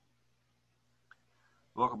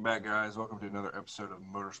Welcome back, guys. Welcome to another episode of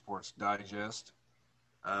Motorsports Digest.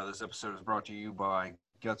 This episode is brought to you by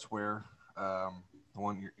Gutswear,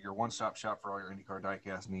 your one-stop shop for all your IndyCar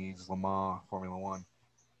diecast needs, Le Mans, Formula One.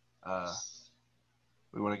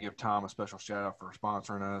 We want to give Tom a special shout-out for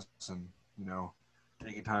sponsoring us and,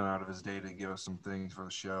 taking time out of his day to give us some things for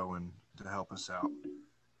the show and to help us out.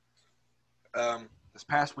 This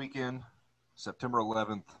past weekend, September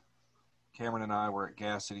 11th, Cameron and I were at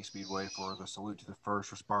Gas City Speedway for the salute to the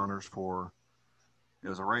first responders it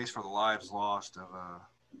was a race for the lives lost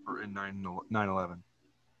in 9/11.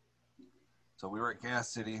 So we were at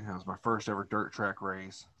Gas City, and it was my first ever dirt track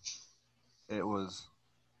race. It was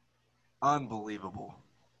unbelievable.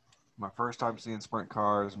 My first time seeing sprint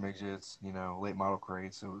cars, midgets, late model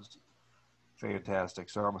crates. It was fantastic.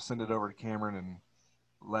 So I'm going to send it over to Cameron and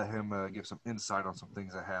let him give some insight on some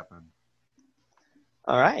things that happened.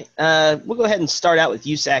 All right. We'll go ahead and start out with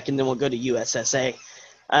USAC, and then we'll go to USSA.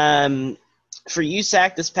 For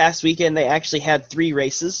USAC this past weekend, they actually had 3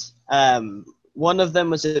 races. One of them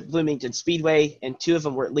was at Bloomington Speedway, and 2 of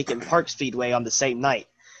them were at Lincoln Park Speedway on the same night.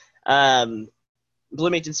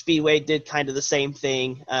 Bloomington Speedway did kind of the same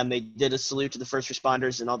thing. They did a salute to the first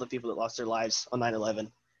responders and all the people that lost their lives on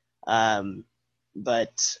 9/11.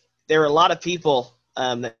 But there were a lot of people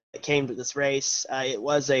that came to this race. It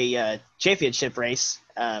was a championship race.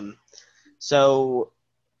 So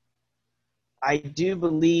I do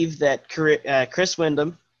believe that Chris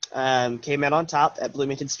Windom came out on top at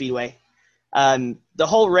Bloomington Speedway. The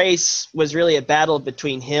whole race was really a battle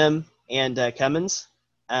between him and Cummins.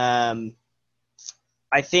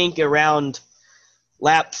 I think around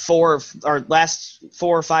lap 4 or last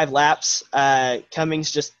 4 or 5 laps,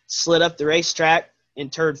 Cummings just slid up the racetrack in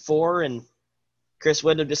turn 4, and Chris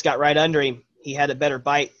Windom just got right under him. He had a better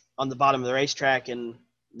bite on the bottom of the racetrack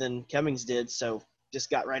than Cummings did, so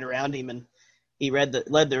just got right around him, and he led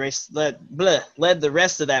the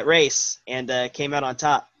rest of that race and came out on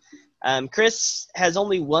top. Chris has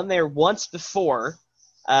only won there once before,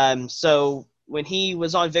 so when he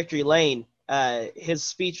was on victory lane, his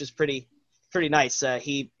speech was pretty nice.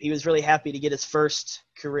 He was really happy to get his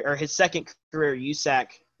second career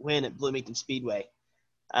USAC win at Bloomington Speedway.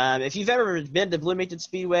 If you've ever been to Bloomington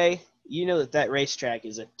Speedway, you know that racetrack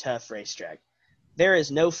is a tough racetrack. There is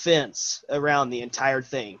no fence around the entire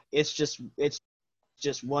thing. It's just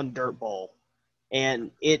one dirt bowl,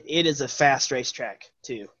 and it is a fast racetrack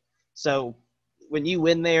too. So when you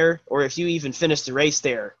win there, or if you even finish the race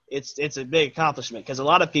there, it's a big accomplishment, because a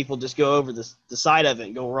lot of people just go over the side of it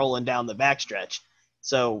and go rolling down the backstretch.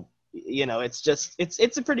 So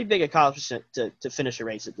it's a pretty big accomplishment to finish a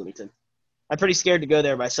race at Bloomington. I'm pretty scared to go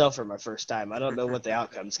there myself for my first time. I don't know what the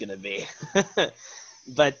outcome's going to be.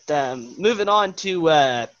 But moving on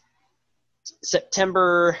to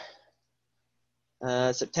September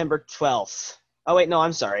 12th. Oh, wait, no,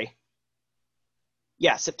 I'm sorry.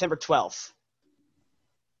 Yeah, September 12th.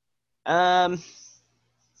 Where's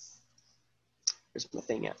my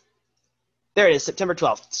thing at? There it is, September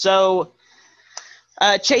 12th. So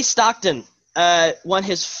Chase Stockton won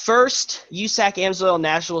his first USAC Amsoil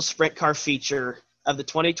National Sprint Car feature of the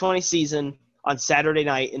 2020 season on Saturday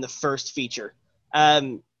night in the first feature.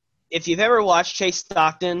 If you've ever watched Chase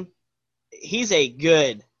Stockton, he's a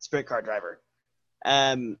good sprint car driver.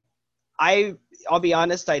 I'll be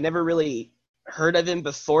honest, I never really heard of him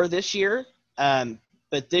before this year,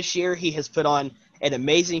 but this year he has put on an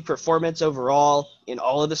amazing performance overall in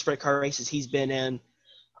all of the sprint car races he's been in.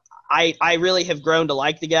 I really have grown to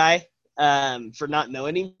like the guy. For not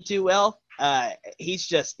knowing him too well.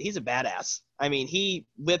 He's a badass. I mean, he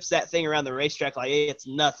whips that thing around the racetrack like it's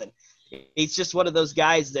nothing. He's just one of those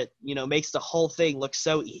guys that, makes the whole thing look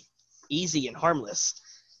so easy and harmless,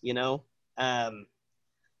 And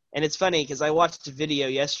it's funny because I watched a video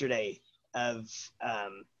yesterday of,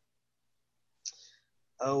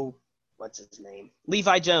 what's his name?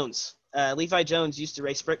 Levi Jones. Levi Jones used to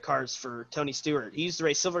race sprint cars for Tony Stewart. He used to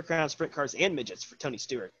race Silver Crown sprint cars and midgets for Tony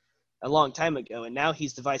Stewart a long time ago, and now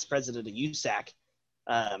he's the vice president of USAC.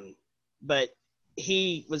 But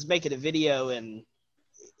he was making a video, and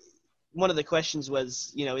one of the questions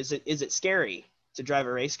was, is it scary to drive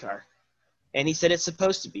a race car? And he said it's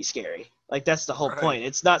supposed to be scary. Like, that's the whole point.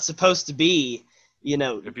 It's not supposed to be,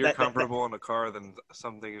 if you're comfortable in a car, then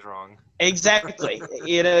something's wrong. Exactly.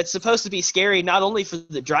 It's supposed to be scary not only for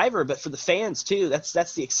the driver but for the fans too. That's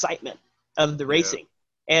the excitement of the racing. Yeah.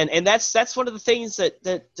 And that's one of the things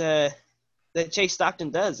that Chase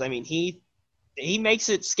Stockton does. I mean, he makes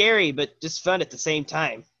it scary but just fun at the same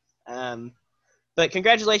time. But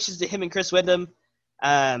congratulations to him and Chris Windom.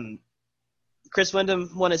 Chris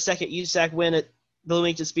Windom won his second USAC win at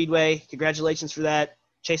Bloomington Speedway. Congratulations for that.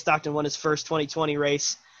 Chase Stockton won his first 2020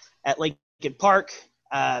 race at Lincoln Park.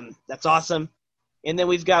 That's awesome. And then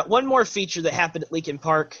we've got one more feature that happened at Lincoln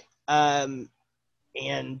Park. And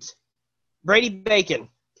Brady Bacon.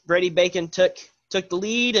 Brady Bacon took the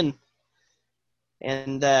lead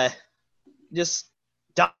and just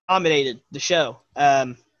dominated the show.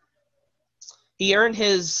 He earned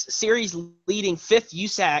his series-leading 5th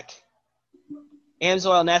USAC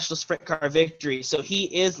AMSOIL National Sprint Car victory, so he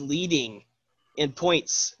is leading in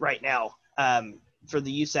points right now for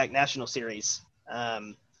the USAC National Series.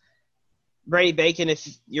 Brady Bacon, if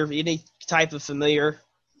you're any type of familiar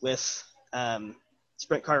with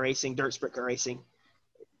sprint car racing, dirt sprint car racing,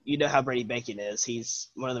 you know how Brady Bacon is. He's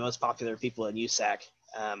one of the most popular people in USAC.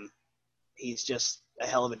 He's just a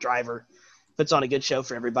hell of a driver, puts on a good show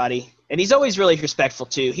for everybody, and he's always really respectful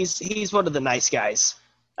too. He's one of the nice guys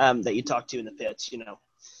that you talk to in the pits, you know.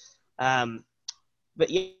 But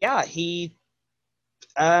yeah, he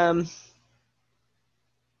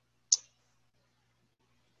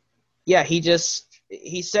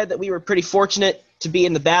he said that we were pretty fortunate to be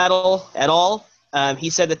in the battle at all. He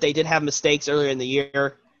said that they did have mistakes earlier in the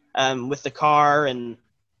year with the car and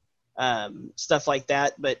stuff like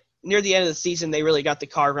that, but near the end of the season, they really got the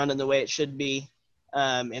car running the way it should be,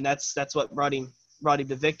 and that's what brought him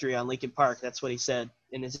to victory on Lincoln Park. That's what he said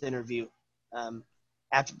in his interview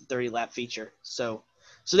after the 30-lap feature. So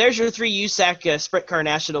there's your 3 USAC Sprint Car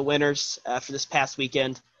National winners for this past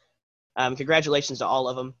weekend. Congratulations to all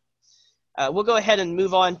of them. We'll go ahead and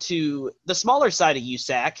move on to the smaller side of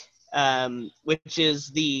USAC, which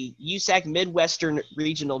is the USAC Midwestern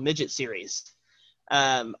Regional Midget Series.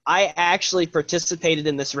 I actually participated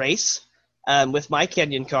in this race with my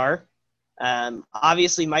Kenyon car.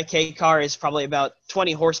 Obviously, my K car is probably about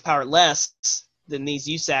 20 horsepower less than these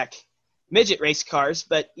USAC midget race cars,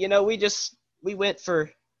 but you know, we went for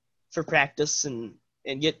practice and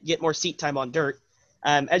get more seat time on dirt.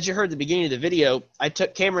 As you heard at the beginning of the video, I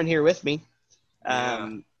took Cameron here with me.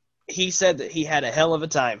 He said that he had a hell of a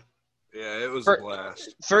time. Yeah, it was a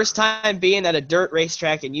blast. First time being at a dirt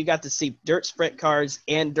racetrack, and you got to see dirt sprint cars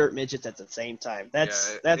and dirt midgets at the same time.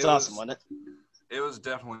 That's awesome, wasn't it? It was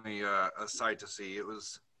definitely a sight to see. It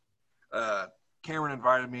was Cameron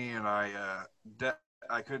invited me, and I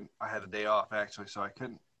couldn't. I had a day off actually, so I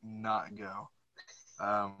couldn't not go.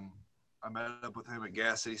 I met up with him at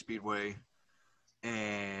Gas City Speedway,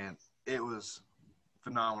 and it was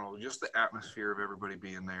phenomenal. Just the atmosphere of everybody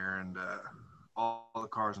being there, and all the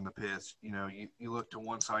cars in the pits. You know, you look to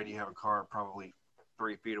one side, you have a car probably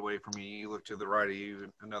 3 feet away from you. You look to the right of you,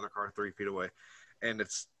 another car 3 feet away, and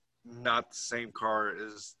it's not the same car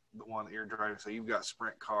as the one that you're driving. So you've got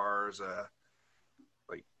sprint cars,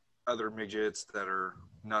 like other midgets that are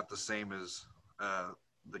not the same as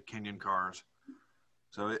the Kenyon cars.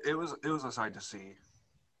 So it was a sight to see.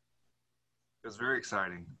 It was very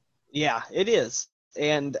exciting. Yeah, it is.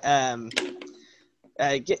 And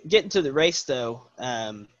getting to the race, though,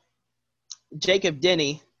 Jacob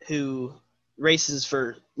Denny, who races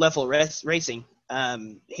for Leffel Racing,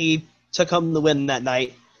 he took home the win that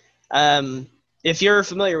night. If you're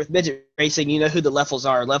familiar with midget racing, you know who the Leffels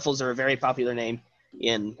are. Leffels are a very popular name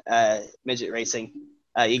in midget racing.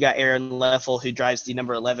 You got Aaron Leffel, who drives the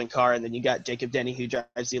number 11 car, and then you got Jacob Denny, who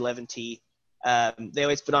drives the 11T. They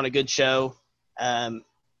always put on a good show.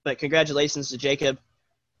 But congratulations to Jacob.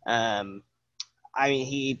 I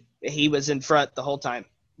mean, he was in front the whole time.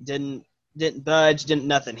 Didn't budge, didn't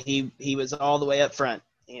nothing. He was all the way up front,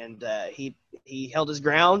 and he held his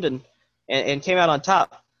ground and came out on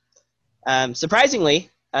top. Surprisingly,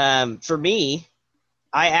 for me,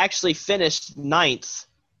 I actually finished 9th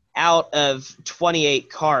out of 28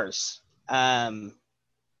 cars.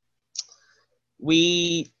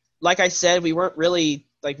 Like I said, we weren't really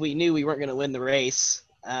we knew we weren't going to win the race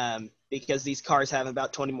because these cars have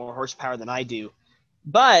about 20 more horsepower than I do.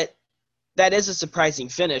 But that is a surprising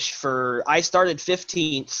finish. I started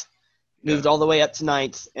 15th, moved all the way up to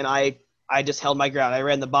 9th, and I just held my ground. I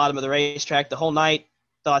ran the bottom of the racetrack the whole night,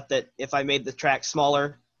 thought that if I made the track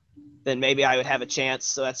smaller, then maybe I would have a chance.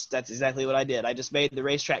 So that's exactly what I did. I just made the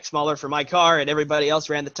racetrack smaller for my car, and everybody else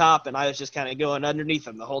ran the top, and I was just kind of going underneath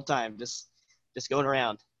them the whole time, just going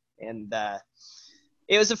around. And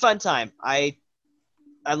it was a fun time. I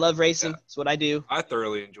love racing. It's what I do. I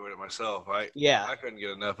thoroughly enjoyed it myself. I couldn't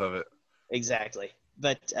get enough of it. Exactly.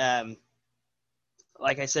 But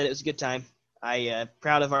like I said, it was a good time.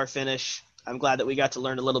 Proud of our finish. I'm glad that we got to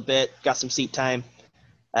learn a little bit, got some seat time,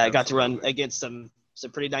 got to run against some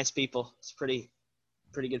pretty nice people. It's pretty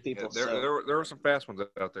good people. Yeah, there were some fast ones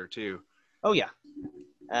out there too. Oh yeah.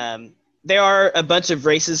 There are a bunch of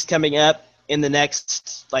races coming up in the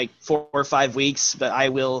next like 4 or 5 weeks, but I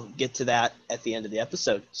will get to that at the end of the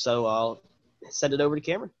episode. So I'll send it over to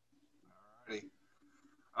Cameron. Alrighty.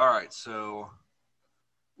 All right, so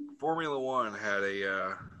Formula One had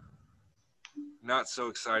a not so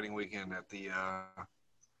exciting weekend at the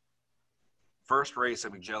first race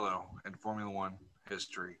at Mugello in Formula One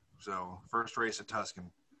history. So first race at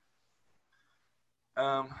Tuscan.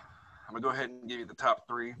 I'm gonna go ahead and give you the top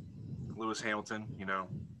three. Lewis Hamilton,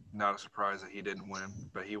 not a surprise that he didn't win,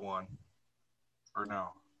 but he won. Or no,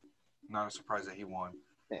 not a surprise that he won.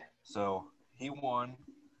 Yeah. So he won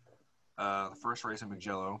the first race at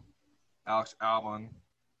Mugello. Alex Albon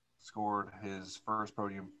scored his first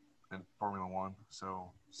podium in Formula One,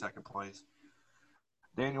 so second place.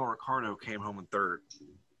 Daniel Ricciardo came home in third.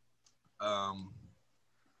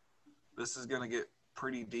 This is going to get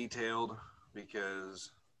pretty detailed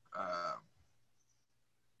because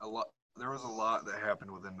there was a lot that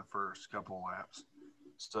happened within the first couple of laps.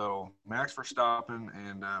 So Max Verstappen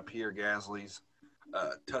and Pierre Gasly's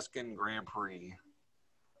Tuscan Grand Prix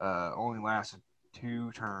only lasted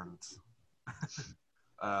 2 turns.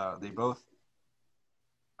 They both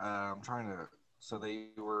so they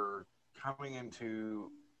were coming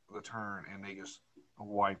into the turn and they just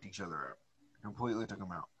wiped each other out. Completely took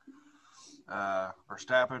them out.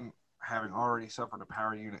 Verstappen, having already suffered a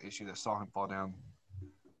power unit issue that saw him fall down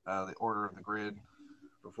the order of the grid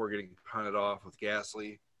before getting punted off with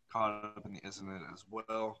Gasly, caught up in the incident as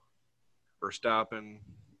well. Verstappen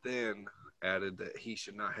then added that he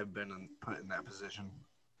should not have been put in that position.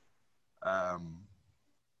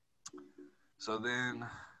 So then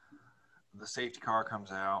the safety car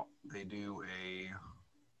comes out. They do a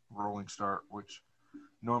rolling start, which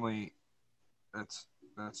normally that's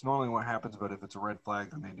normally what happens. But if it's a red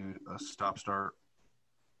flag, then they do a stop start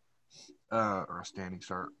or a standing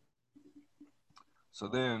start. So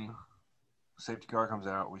then safety car comes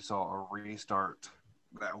out. We saw a restart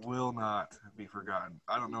that will not be forgotten.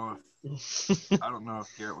 I don't know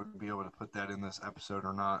if Garrett would be able to put that in this episode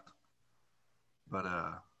or not, but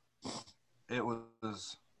it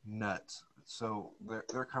was nuts. So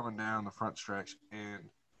they're coming down the front stretch and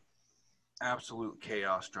absolute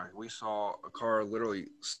chaos strike. We saw a car literally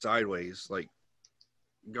sideways, like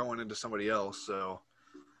going into somebody else. So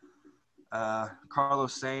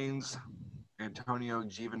Carlos Sainz, Antonio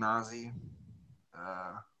Giovinazzi,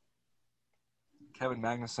 Kevin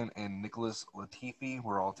Magnussen, and Nicholas Latifi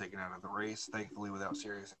were all taken out of the race, thankfully without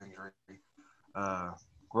serious injury.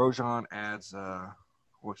 Grosjean adds,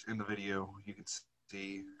 which in the video you can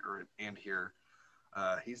see and hear,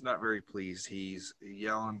 he's not very pleased. He's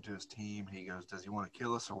yelling to his team. He goes, "Does he want to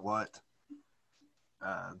kill us or what?"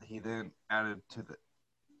 He then added to the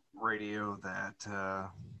radio that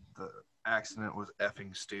the accident was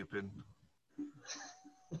effing stupid,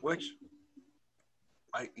 which,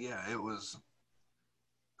 it was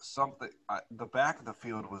something. The back of the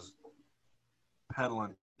field was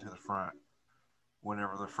pedaling to the front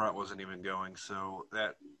whenever the front wasn't even going, so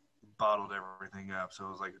that bottled everything up. So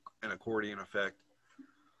it was like an accordion effect.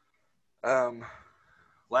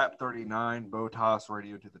 Lap 39, Bottas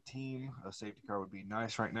radioed to the team. A safety car would be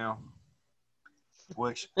nice right now,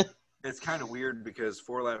 which it's kind of weird because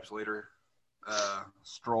 4 laps later,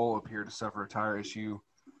 Stroll appeared to suffer a tire issue,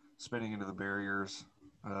 spinning into the barriers,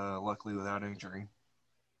 luckily without injury.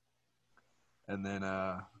 And then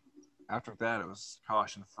after that, it was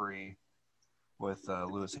caution-free with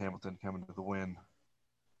Lewis Hamilton coming to the win.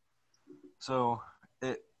 So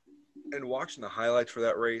and watching the highlights for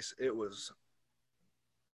that race, it's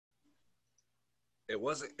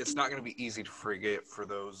not going to be easy to forget for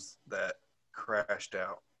those that crashed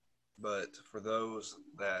out, but for those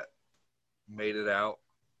that made it out,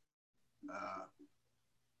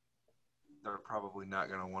 they're probably not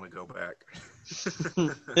going to want to go back.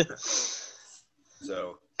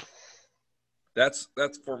 So that's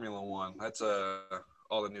Formula One. That's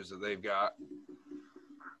all the news that they've got.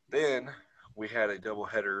 Then we had a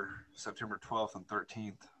doubleheader September 12th and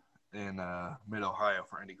 13th in Mid-Ohio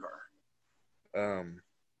for IndyCar.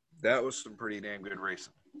 That was some pretty damn good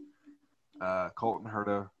racing. Colton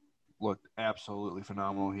Herta looked absolutely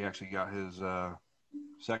phenomenal. He actually got his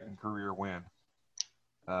second career win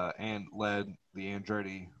and led the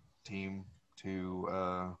Andretti team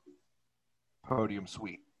to podium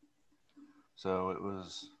sweep. So it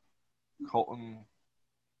was Colton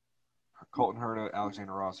Herta,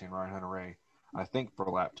 Alexander Rossi, and Ryan Hunter-Reay, I think,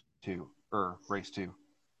 for race 2.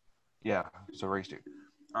 Yeah, so race 2.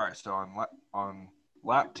 All right, so on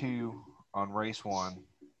lap 2 on race 1,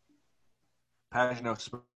 Pagenaud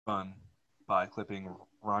spun by clipping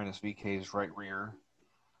Rinus VK's right rear.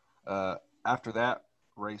 After that,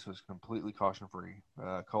 race was completely caution-free.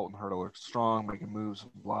 Colton Herta looked strong, making moves,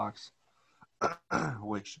 blocks,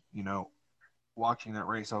 which, watching that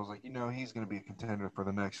race, I was like, he's going to be a contender for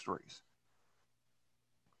the next race.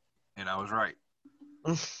 And I was right.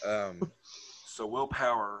 So Will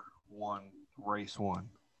Power won race 1.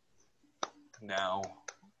 Now,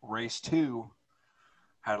 race 2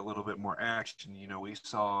 had a little bit more action. We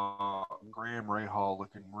saw Graham Rahal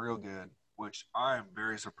looking real good, which I am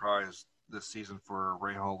very surprised this season for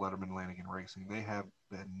Rahal, Letterman, Lanigan Racing. They have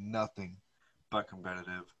been nothing but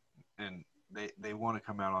competitive, and they want to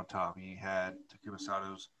come out on top. He had Takuma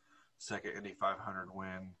Sato's second Indy 500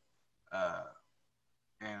 win,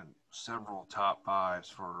 and several top fives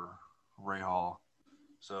for Rahal.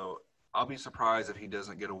 So I'll be surprised if he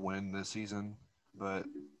doesn't get a win this season, but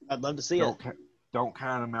I'd love to see it. Don't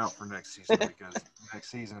count him out for next season because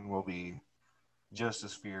next season will be just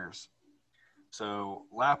as fierce. So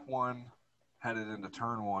lap 1, headed into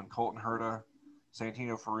turn 1, Colton Herta,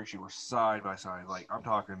 Santino Ferrucci were side by side. Like, I'm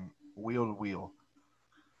talking wheel to wheel.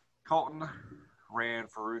 Colton ran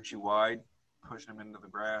Ferrucci wide, pushing him into the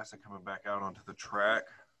grass and coming back out onto the track.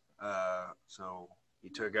 So he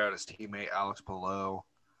took out his teammate Alex Palou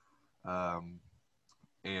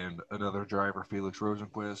and another driver, Felix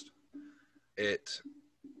Rosenquist. It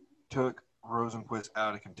took Rosenquist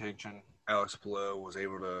out of contention. Alex Palou was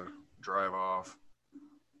able to drive off.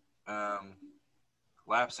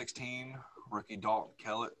 Lap 16, rookie Dalton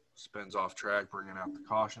Kellett spins off track, bringing out the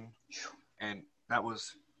caution. And there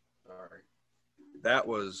was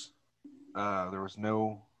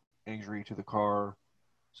no injury to the car,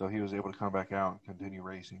 so he was able to come back out and continue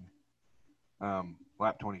racing.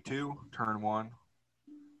 Lap 22, turn 1,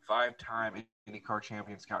 5-time IndyCar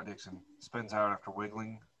champion Scott Dixon spins out after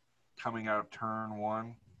wiggling, coming out of turn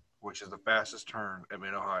 1, which is the fastest turn at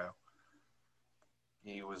Mid-Ohio.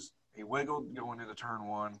 He wiggled going into turn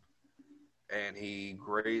 1, and he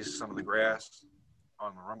grazed some of the grass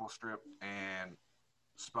on the rumble strip and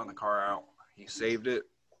spun the car out. He saved it,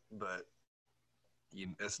 but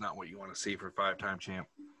that's not what you want to see for a 5-time champ,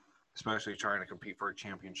 especially trying to compete for a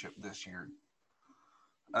championship this year.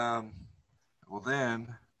 Well,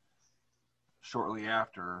 then, shortly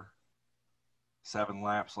after, 7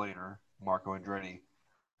 laps later, Marco Andretti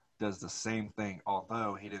does the same thing,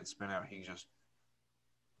 although he didn't spin out. He just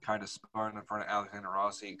kind of spun in front of Alexander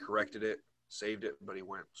Rossi, corrected it, saved it, but he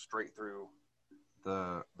went straight through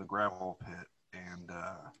the gravel pit and,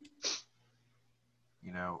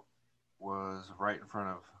 was right in front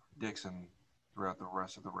of Dixon throughout the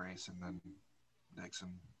rest of the race, and then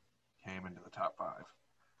Dixon came into the top 5.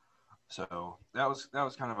 So that was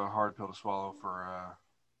kind of a hard pill to swallow for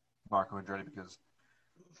Marco Andretti because,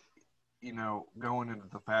 going into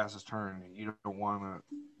the fastest turn, you don't want to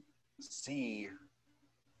see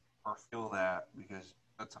or feel that because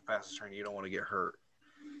that's the fastest turn. You don't want to get hurt.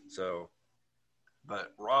 So,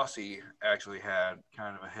 but Rossi actually had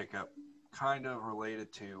kind of a hiccup, kind of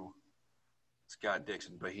related to Scott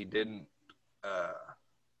Dixon, but he didn't.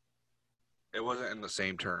 It wasn't in the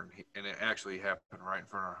same turn, and it actually happened right in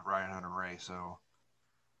front of Ryan Hunter-Reay. So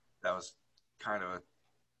that was kind of a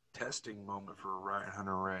testing moment for Ryan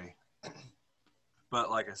Hunter-Reay.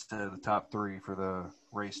 But like I said, the top 3 for the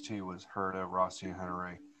race 2 was Herta, Rossi, and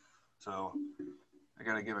Hunter-Reay. So I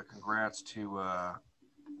got to give a congrats to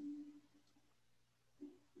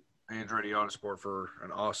Andretti Autosport for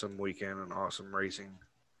an awesome weekend and awesome racing.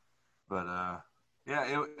 But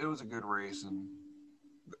yeah, it was a good race, and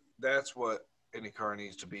that's what IndyCar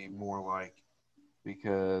needs to be more like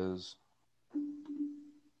because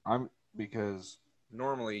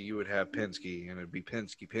normally you would have Penske and it'd be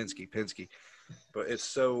Penske, but it's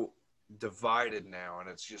so divided now, and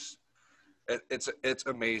it's just it's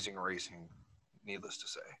amazing racing, needless to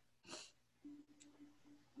say.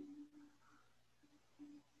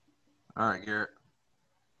 All right, Garrett.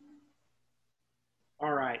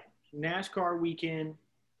 All right, NASCAR weekend.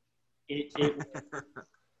 It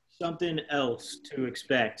something else to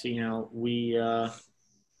expect.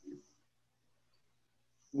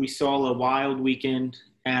 We saw a wild weekend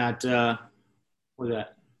at what was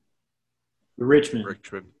that? Richmond.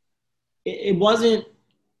 It wasn't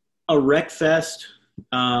a wreck fest,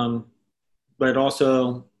 but it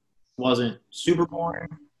also wasn't super boring.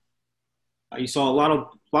 You saw a lot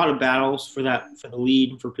of battles for the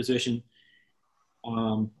lead and for position.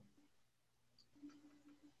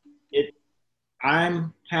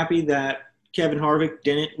 I'm happy that Kevin Harvick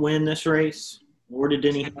didn't win this race, nor did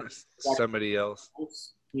any somebody else.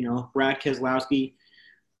 Brad Keselowski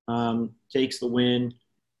takes the win.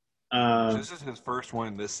 This is his first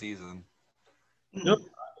win this season. Nope,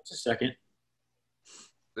 it's a second.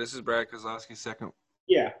 This is Brad Keselowski's second.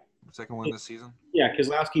 Yeah. Second one this season? Yeah,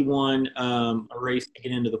 Keselowski won a race to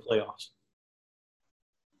get into the playoffs.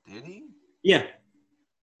 Did he? Yeah.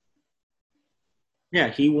 Yeah,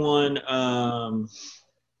 he won.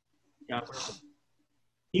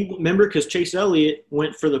 He remember because Chase Elliott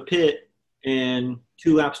went for the pit and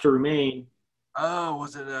 2 laps to remain. Oh,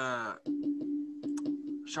 was it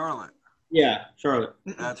Charlotte? Yeah, Charlotte.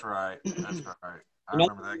 That's right. That's right. I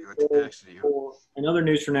Another remember that because I texted you. Another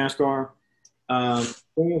news for NASCAR.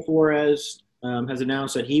 Daniel Flores has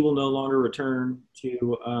announced that he will no longer return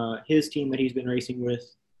to his team that he's been racing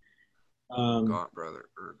with. Gaunt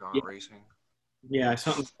Racing. Yeah,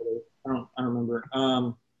 something. I don't remember.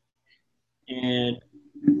 And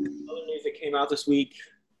other news that came out this week: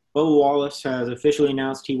 Bo Wallace has officially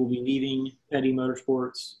announced he will be leaving Petty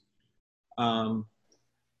Motorsports.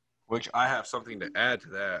 Which I have something to add to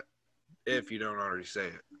that, if you don't already say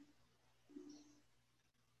it.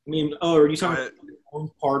 I mean, are you talking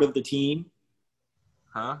about part of the team?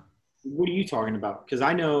 Huh? What are you talking about? Because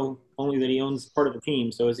I know only that he owns part of the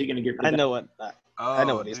team. So is he going to get rid of I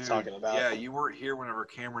know what he's talking about. Yeah, you weren't here whenever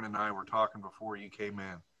Cameron and I were talking before you came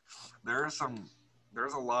in. There's a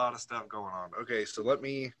lot of stuff going on. Okay, so let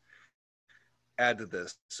me add to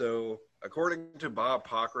this. So according to Bob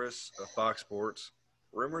Pockrass of Fox Sports,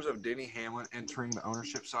 rumors of Denny Hamlin entering the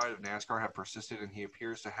ownership side of NASCAR have persisted, and he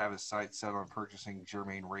appears to have his sights set on purchasing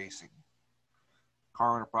Germain Racing.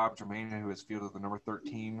 Car owner Bob Germain, who has fielded the number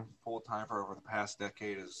 13 full-time for over the past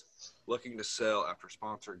decade, is looking to sell after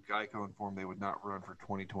sponsor Geico informed they would not run for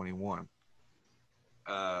 2021.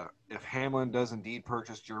 If Hamlin does indeed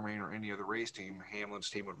purchase Germain or any other race team, Hamlin's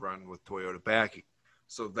team would run with Toyota backing.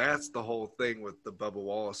 So that's the whole thing with the Bubba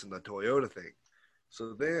Wallace and the Toyota thing.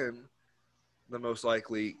 So then the most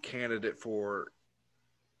likely candidate for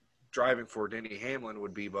driving for Denny Hamlin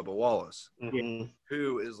would be Bubba Wallace,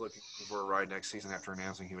 who is looking for a ride next season after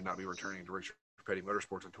announcing he would not be returning to Richard Petty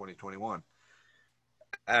Motorsports in 2021.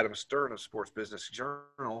 Adam Stern of Sports Business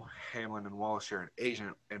Journal, Hamlin and Wallace share an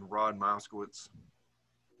agent, and Rod Moskowitz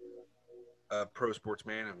of Pro Sport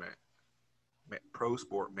Management.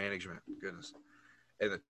 Goodness.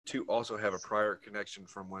 And the two also have a prior connection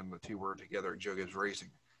from when the two were together at Joe Gibbs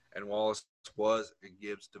Racing. And Wallace was a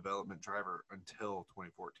Gibbs development driver until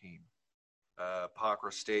 2014.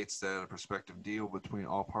 Pockrass states that a prospective deal between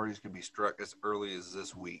all parties could be struck as early as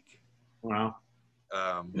this week. Wow.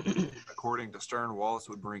 According to Stern, Wallace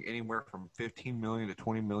would bring anywhere from $15 million to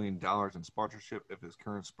 $20 million in sponsorship if his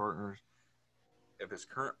current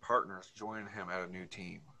partners join him at a new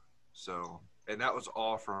team. So, and that was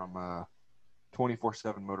all from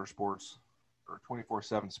 247 Motorsports or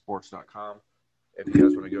 247sports.com. If you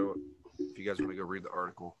guys want to go read the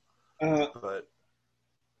article.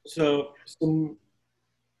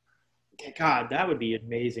 God, that would be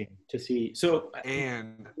amazing to see. So,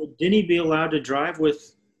 and would Denny be allowed to drive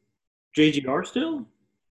with JGR still?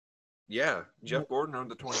 Yeah, Jeff Gordon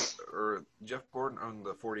owned the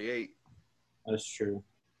 48. That's true.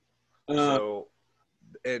 So,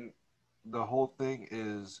 and the whole thing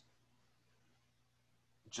is,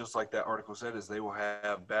 just like that article said, is they will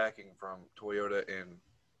have backing from Toyota and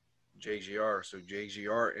JGR. So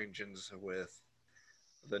JGR engines with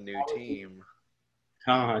the new team.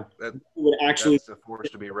 God, that's a force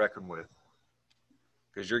to be reckoned with.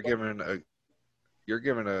 Because you're giving a.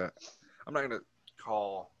 I'm not going to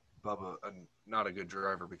call Bubba not a good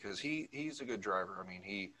driver, because he's a good driver. I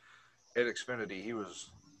mean, at Xfinity he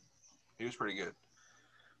was pretty good.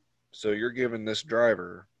 So you're giving this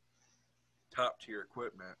driver top tier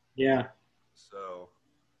equipment. Yeah. So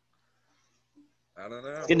I don't know.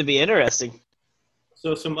 It's going to be interesting.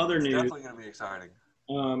 So some other news. Definitely going to be exciting.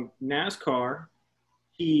 NASCAR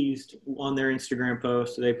teased on their Instagram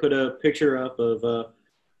post. They put a picture up of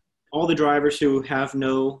all the drivers who have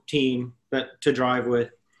no team to drive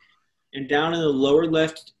with, and down in the lower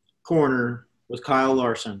left corner was Kyle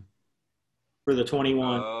Larson for the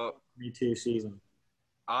 21-22 season.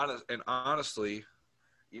 Honestly,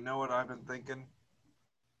 you know what I've been thinking?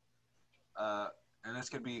 And this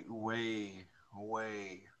could be way,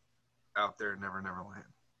 way out there, Never Land.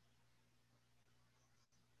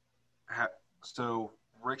 So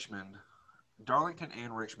Richmond, Darlington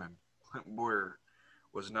and Richmond, Clinton Boyer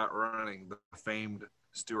was not running the famed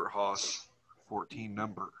Stewart-Haas 14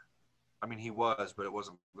 number. I mean, he was, but it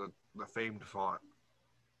wasn't the famed font.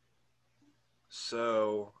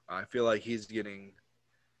 So I feel like he's getting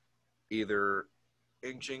either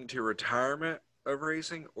inching to retirement of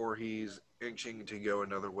racing, or he's inching to go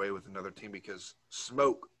another way with another team, because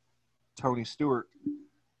Tony Stewart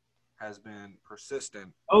has been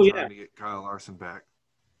persistent trying to get Kyle Larson back.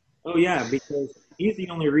 Oh, yeah, because he's the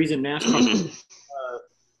only reason NASCAR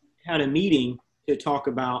had a meeting to talk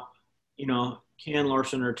about, can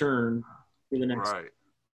Larson return for the next? Right.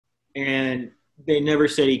 And they never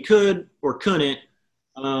said he could or couldn't.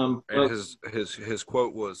 And his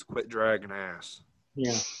quote was, "Quit dragging ass."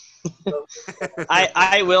 Yeah.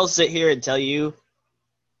 I will sit here and tell you,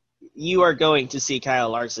 you are going to see Kyle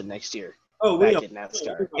Larson next year back in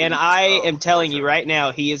NASCAR. And I am telling you right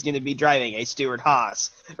now, he is going to be driving a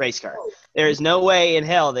Stewart-Haas race car. There is no way in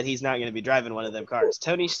hell that he's not going to be driving one of them cars.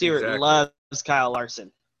 Tony Stewart loves Kyle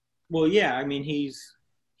Larson. Well, yeah, I mean, he's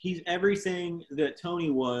everything that Tony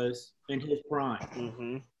was in his prime.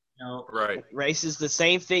 Mm-hmm. Right. Races the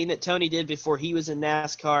same thing that Tony did before he was in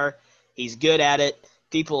NASCAR. He's good at it.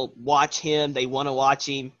 People watch him. They want to watch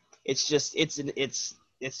him. It's just a given. It's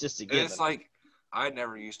like, I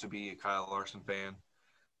never used to be a Kyle Larson fan,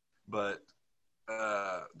 but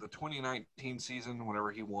the 2019 season,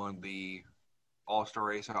 whenever he won the All-Star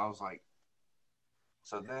race, I was like,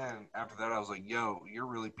 so then after that, I was like, yo, you're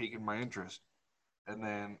really piquing my interest. And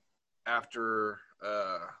then after,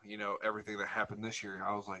 everything that happened this year,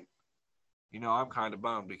 I was like, I'm kind of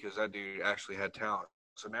bummed because that dude actually had talent.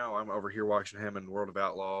 So now I'm over here watching him in World of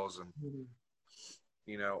Outlaws and,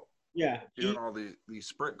 doing all these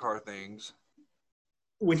sprint car things.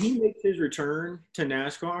 When he makes his return to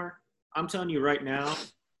NASCAR, I'm telling you right now,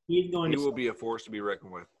 he will be a force to be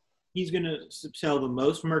reckoned with. He's going to sell the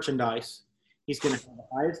most merchandise. He's going to have the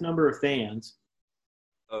highest number of fans.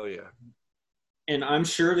 Oh, yeah. And I'm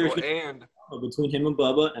sure there's between him and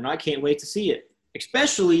Bubba, and I can't wait to see it,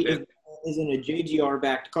 especially if it is in a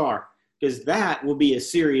JGR-backed car, because that will be a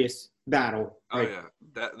serious battle. Right? Oh, yeah.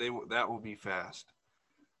 That will be fast.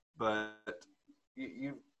 But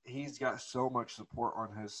he's got so much support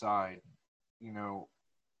on his side,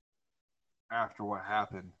 after what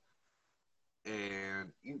happened.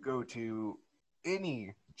 And you go to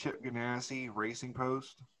any Chip Ganassi racing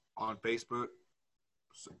post on Facebook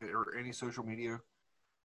or any social media,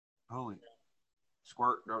 holy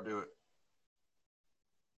squirt, don't do it.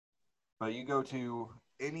 But you go to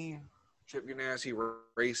any Chip Ganassi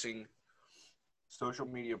racing social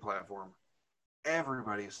media platform,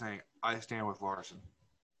 everybody is saying, I stand with Larson.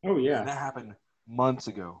 Oh, yeah. And that happened months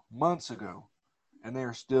ago. And they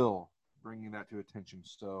are still bringing that to attention.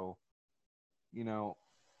 So,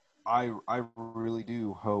 I really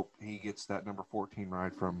do hope he gets that number 14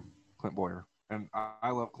 ride from Clint Boyer. And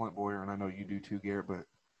I love Clint Boyer, and I know you do too, Garrett, but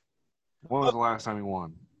when was the last time he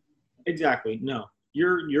won? Exactly. No,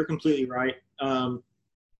 you're completely right.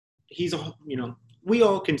 He's we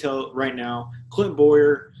all can tell right now, Clint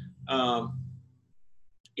Boyer,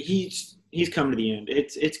 he's come to the end.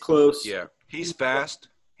 It's close. Yeah, he's fast.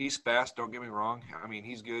 He's fast. Don't get me wrong. I mean,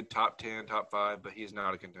 he's good, top 10, top 5, but he's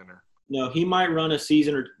not a contender. No, he might run a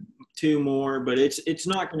season or two more, but it's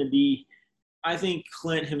not going to be. I think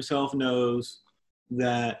Clint himself knows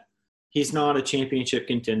that he's not a championship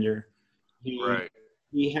contender.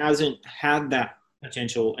 He hasn't had that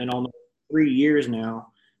potential in almost 3 years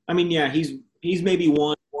now. I mean, yeah, he's maybe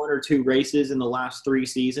won 1 or 2 races in the last 3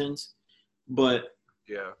 seasons, but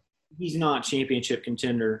he's not championship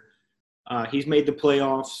contender. He's made the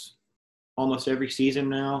playoffs almost every season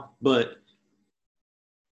now, but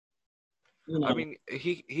I mean,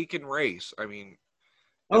 he can race. I mean,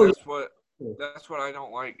 that's what I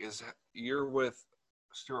don't like is you're with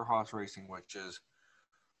Stewart-Haas Racing, which is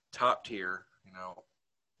top tier,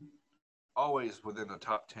 always within the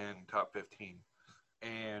top 10, top 15.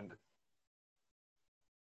 And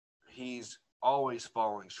he's always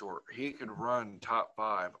falling short. He could run top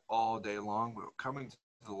 5 all day long, but coming to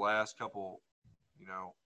the last couple,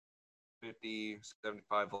 50,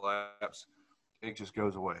 75 laps, it just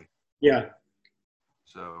goes away. Yeah.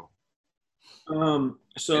 So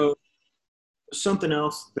something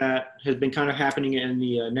else that has been kind of happening in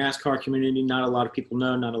the NASCAR community, not a lot of people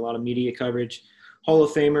know, not a lot of media coverage. Hall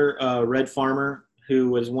of Famer Red Farmer, who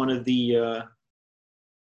was one of the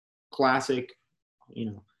classic,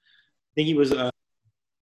 I think he was the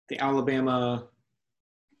Alabama.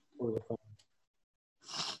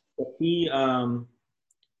 He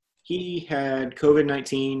had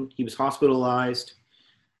COVID-19. He was hospitalized.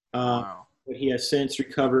 Wow. But he has since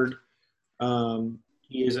recovered.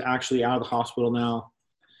 He is actually out of the hospital now.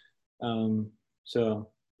 So,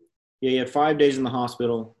 he had 5 days in the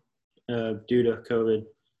hospital due to COVID.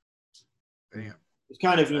 Damn. It's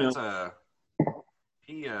kind of, he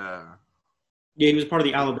was part of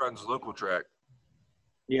the Alabama. Runs local track.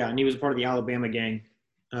 Yeah, and he was part of the Alabama gang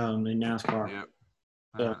in NASCAR. Yep.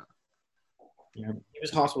 So, he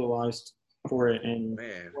was hospitalized for it, and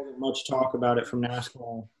there wasn't much talk about it from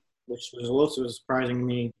NASCAR, which was also surprising to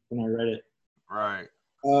me when I read it. Right.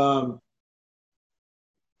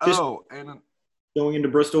 and going into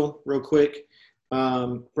Bristol real quick.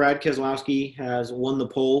 Brad Keselowski has won the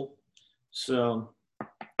pole. So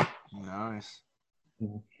nice.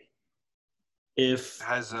 If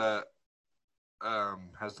has the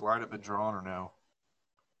lineup been drawn or no?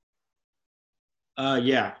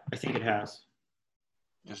 Yeah, I think it has.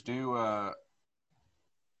 Just do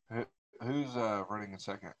who's running in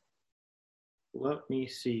second? Let me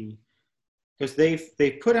see, because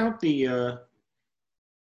they've put out the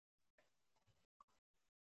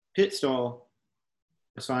pit stall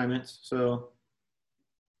assignments, so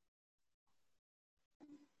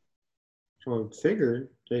I figured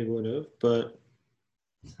they would have, but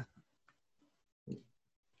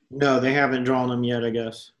no, they haven't drawn them yet, I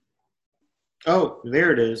guess. Oh,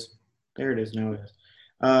 there it is. There it is. No, it is.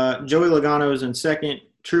 Joey Logano is in second,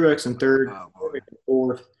 Truex in third,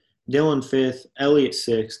 fourth, Dylan fifth, Elliott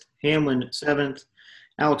sixth, Hamlin seventh,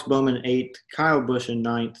 Alex Bowman eighth, Kyle Busch in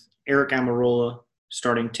ninth, Eric Almirola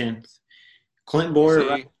starting 10th. Clint Boyer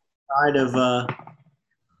right side of the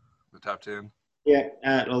top 10. Yeah,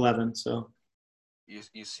 at 11. So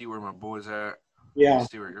you see where my boy's at. Yeah, you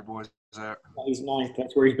see where your boy's at. He's ninth.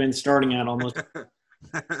 That's where he's been starting at almost.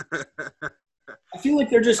 I feel like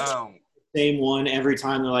they're just the same one every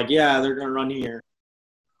time. They're like, yeah, they're going to run here.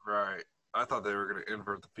 Right. I thought they were going to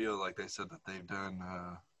invert the field like they said that they've done,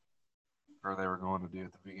 or they were going to do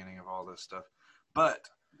at the beginning of all this stuff. But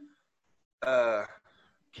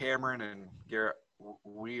Cameron and Garrett,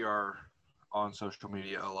 we are on social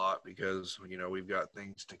media a lot because, we've got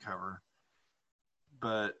things to cover.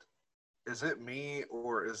 But is it me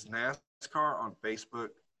or is NASCAR on Facebook,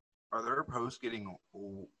 are their posts getting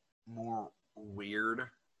more weird?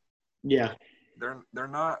 Yeah. They're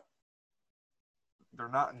not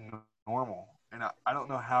normal. And I don't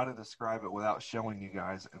know how to describe it without showing you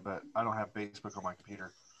guys, but I don't have Facebook on my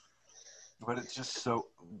computer. But it's just so,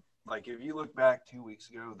 like, if you look back 2 weeks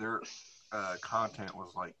ago, their content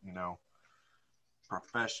was like,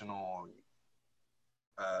 professional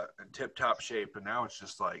and tip-top shape, and now it's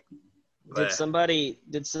just like, Did somebody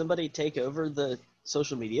take over the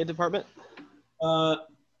social media department?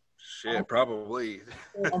 Shit, probably.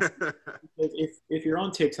 if you're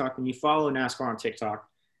on TikTok and you follow NASCAR on TikTok,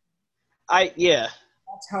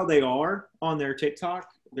 that's how they are on their TikTok.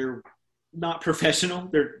 They're not professional.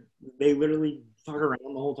 They literally fuck around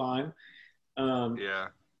the whole time. Yeah.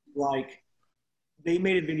 Like, they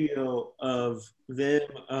made a video of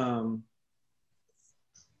them.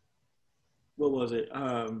 What was it?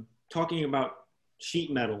 Talking about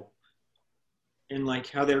sheet metal and like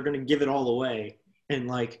how they were going to give it all away, and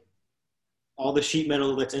like all the sheet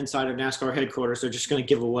metal that's inside of NASCAR headquarters, they're just going to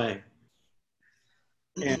give away.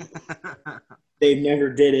 And they never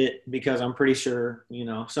did it because I'm pretty sure,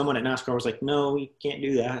 someone at NASCAR was like, no, we can't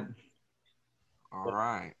do that. All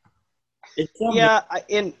right. Yeah,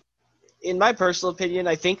 in my personal opinion,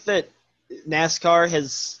 I think that NASCAR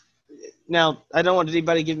has – now, I don't want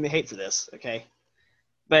anybody giving me hate for this, okay?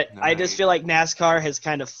 But I just feel like NASCAR has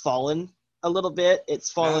kind of fallen a little bit.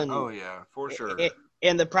 It's fallen. Oh, yeah, for sure.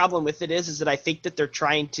 And the problem with it is that I think that they're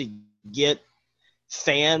trying to get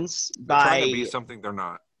fans they're trying to be something they're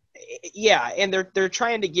not. Yeah, and they're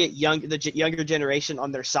trying to get the younger generation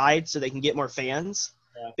on their side so they can get more fans.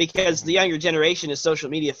 Yeah. Because the younger generation is social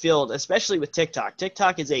media filled, especially with TikTok.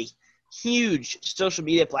 TikTok is a huge social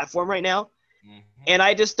media platform right now, and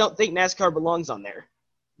I just don't think NASCAR belongs on there.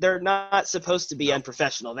 They're not supposed to be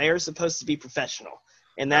unprofessional. They are supposed to be professional,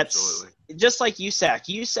 and that's Absolutely. Just like USAC.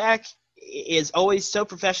 USAC is always so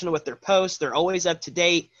professional with their posts. They're always up to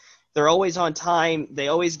date. They're always on time. They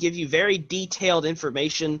always give you very detailed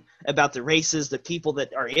information about the races, the people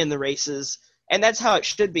that are in the races, and that's how it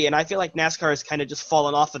should be. And I feel like NASCAR has kind of just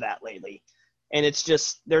fallen off of that lately, and it's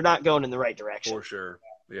just they're not going in the right direction. For sure,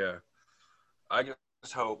 yeah. I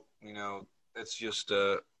just hope it's just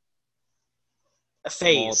a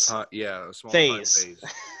phase. Small phase.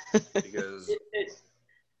 Because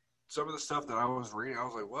some of the stuff that I was reading, I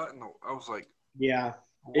was like, what? And I was like, yeah,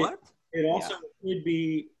 what? It also could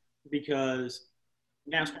be because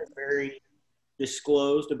NASCAR is very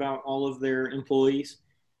disclosed about all of their employees.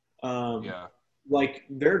 Like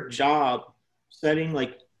their job setting,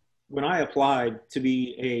 like when I applied to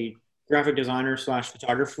be a graphic designer /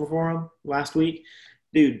 photographer for them last week,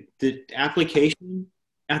 dude, the application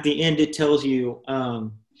at the end, it tells you,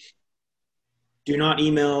 do not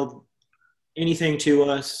email anything to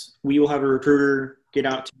us. We will have a recruiter get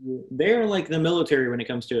out to you. They're like the military when it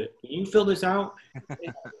comes to it. You fill this out.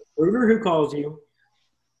 Recruiter who calls you,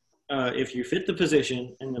 if you fit the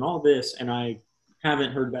position, and then all this, and I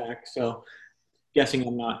haven't heard back, so guessing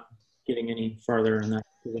I'm not getting any farther in that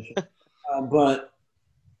position. But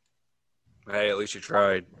Hey, at least you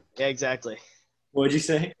tried. Yeah, exactly. What'd you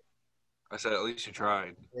say? I said at least you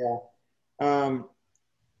tried. Yeah.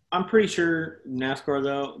 I'm pretty sure NASCAR,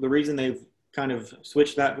 though, the reason they've kind of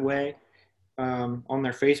switched that way on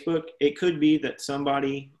their Facebook, it could be that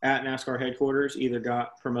somebody at NASCAR headquarters either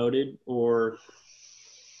got promoted or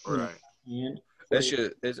Right. and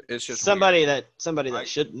It's just somebody weird. that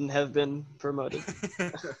shouldn't have been promoted.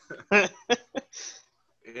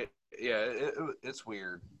 It's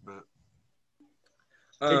weird, but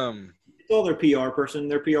it's all their PR person.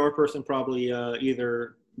 Their PR person probably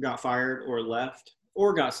either got fired or left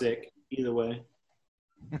or got sick. Either way.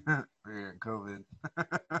 yeah, COVID.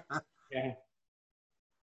 Yeah.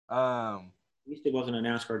 Um, At least it wasn't a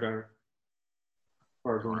NASCAR driver.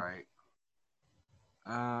 right.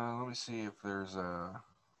 Let me see if there's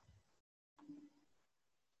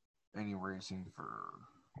any racing for.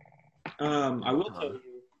 I will tell you,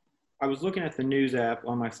 I was looking at the news app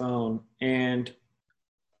on my phone, and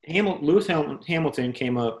Lewis Hamilton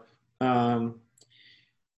came up,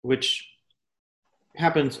 which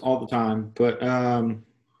happens all the time, but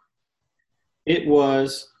it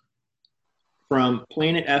was from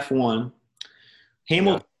Planet F1.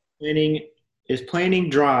 Hamilton is planning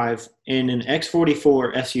drive in an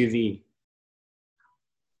X44 SUV.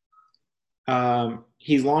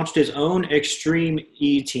 He's launched his own Extreme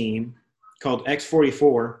E team called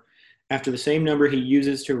X44 after the same number he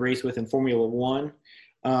uses to race with in Formula One.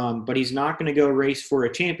 But he's not going to go race for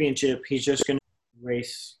a championship. He's just going to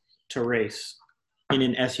race in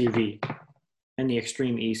an SUV in the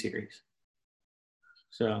Extreme E series.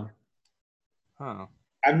 So,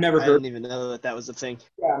 I've never heard. I didn't even know that was a thing.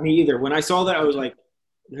 Yeah, me either. When I saw that, I was like,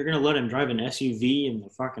 they're going to let him drive an SUV in the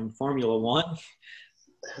fucking Formula One?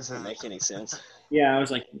 That doesn't make any sense. Yeah, I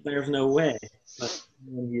was like, there's no way. But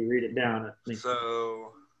when you read it down, it makes sense.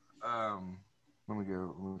 So, let me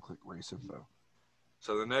click race info.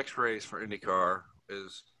 So the next race for IndyCar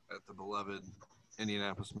is at the beloved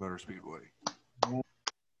Indianapolis Motor Speedway.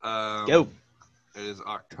 Go. It is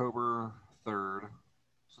October 3rd.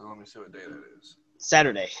 So let me see what day that is.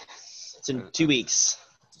 Saturday. It's in 2 weeks.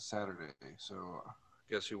 It's a Saturday, so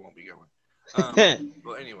guess who won't be going?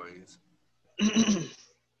 Well, anyways, it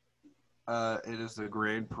is the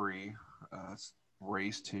Grand Prix. It's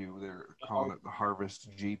race 2. They're calling it the Harvest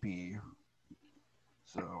GP.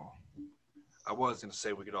 So I was going to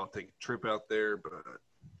say we could all take a trip out there, but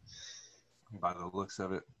by the looks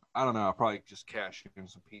of it, I don't know. I'll probably just cash in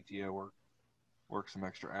some PTO work some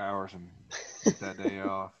extra hours and get that day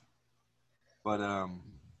off. But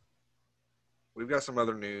we've got some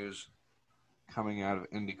other news coming out of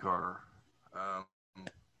IndyCar.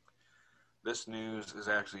 This news is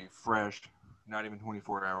actually fresh, not even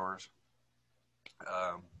 24 hours.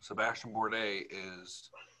 Sebastian Bourdais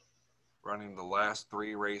is running the last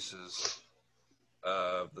 3 races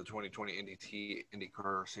of the 2020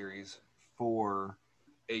 IndyCar Series for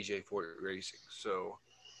AJ Foyt Racing. So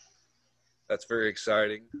that's very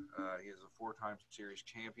exciting. He is a 4-time series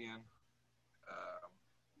champion,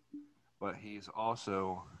 but he's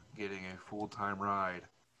also getting a full-time ride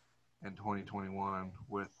in 2021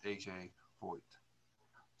 with AJ Foyt.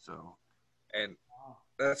 So, and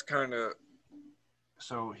that's kind of –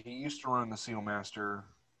 so he used to run the Sealmaster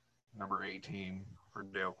number 18 for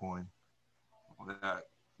Dale Coyne. That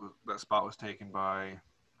spot was taken by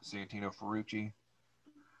Santino Ferrucci.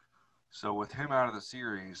 So with him out of the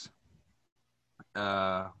series,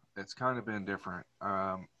 it's kind of been different.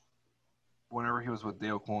 Whenever he was with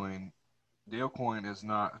Dale Coyne is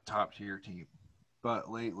not a top-tier team. But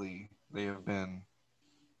lately, they have been,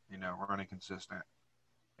 running consistent.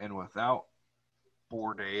 And without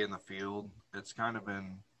Bourdais in the field, it's kind of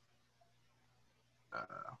been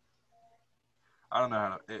I don't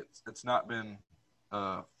know it's not been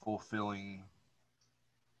a fulfilling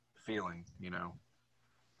feeling, because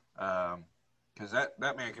that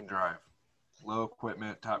man can drive low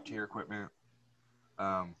equipment, top tier equipment.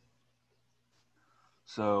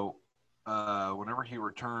 So whenever he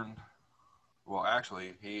returned,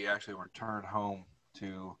 he actually returned home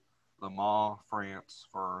to Le Mans, France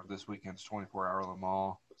for this weekend's 24-hour Le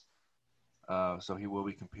Mans. So he will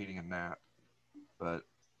be competing in that. But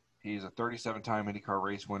he's a 37-time IndyCar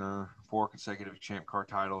race winner, 4 consecutive Champ Car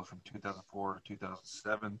titles from 2004 to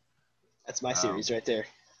 2007. That's my series right there.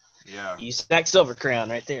 Yeah. USAC Silver Crown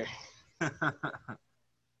right there.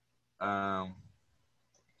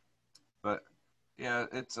 But yeah,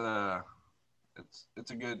 it's a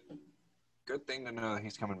good thing to know that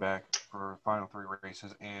he's coming back for final 3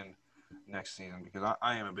 races and next season, because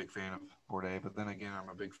I am a big fan of Bourdais, but then again, I'm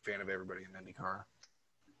a big fan of everybody in IndyCar.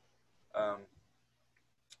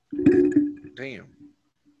 Damn.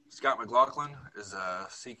 Scott McLaughlin is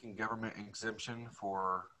seeking government exemption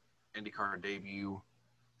for IndyCar debut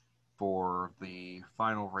for the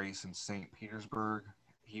final race in St. Petersburg.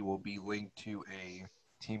 He will be linked to a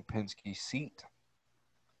Team Penske seat.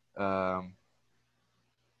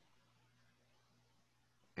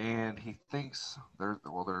 And he thinks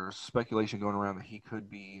there's speculation going around that he could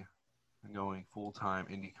be going full-time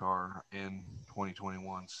IndyCar in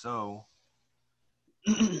 2021. So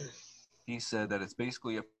he said that it's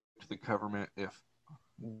basically up to the government if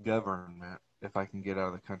I can get out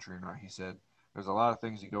of the country or not. He said there's a lot of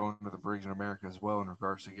things that go into the bridge in America as well in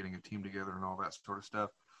regards to getting a team together and all that sort of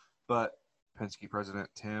stuff. But Penske president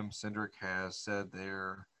Tim Cindric has said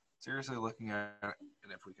they're seriously looking at it,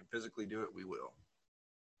 and if we can physically do it, we will.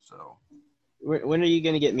 So, when are you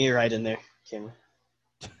going to get me right in there, Cameron?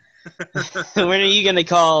 When are you going to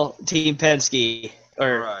call Team Penske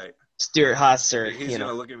or Stuart Haas? Or he's going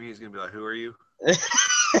to look at me. He's going to be like, "Who are you?"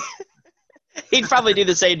 He'd probably do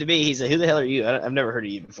the same to me. He said, "Who the hell are you? I've never heard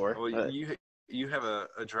of you before." Well, you have a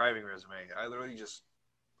driving resume. I literally just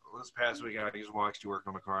this past weekend I just watched you work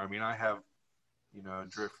on the car. I mean, I have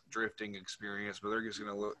drifting experience, but they're just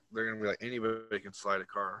going to look. They're going to be like, anybody can slide a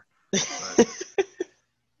car.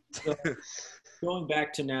 So, going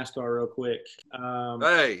back to NASCAR real quick.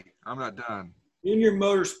 Hey, I'm not done. Junior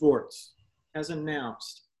Motorsports has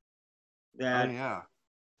announced that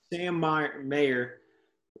Sam Mayer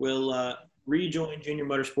will rejoin Junior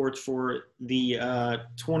Motorsports for the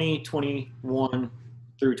 2021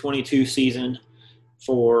 through 22 season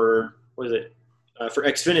for for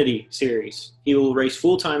Xfinity Series. He will race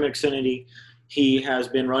full-time at Xfinity. He has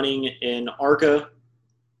been running in ARCA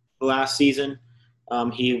last season.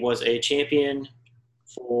 He was a champion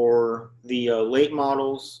for the late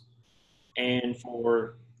models and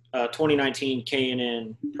for 2019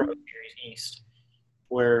 K&N Pro Series East,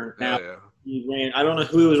 where now he ran. I don't know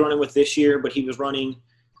who he was running with this year, but he was running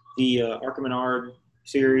the ARCA Menard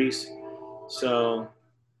Series. So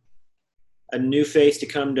a new face to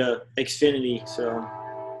come to Xfinity. So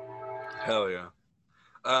hell yeah.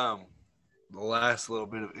 The last little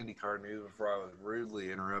bit of IndyCar news before I was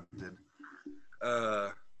rudely interrupted. I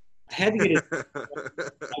had to get it.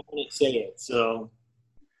 I wouldn't say it, so.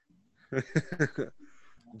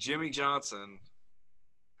 Jimmy Johnson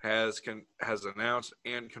has announced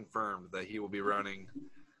and confirmed that he will be running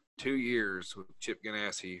 2 years with Chip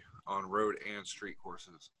Ganassi on road and street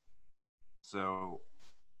courses. So,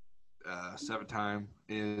 7-time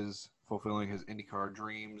is fulfilling his IndyCar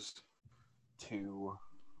dreams to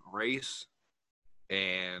race,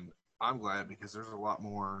 and I'm glad because there's a lot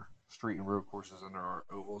more street and road courses under our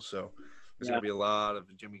ovals, so there's going to be a lot of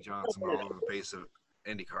Jimmy Johnson all over the face of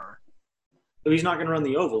IndyCar. So he's not going to run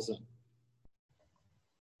the ovals then?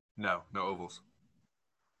 No ovals.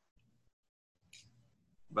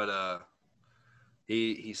 But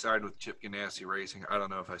he signed with Chip Ganassi Racing. I don't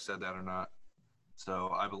know if I said that or not.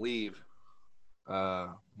 So I believe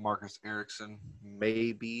Marcus Ericsson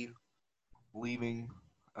may be leaving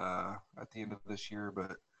at the end of this year,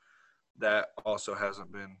 but that also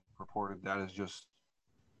hasn't been reported. That is just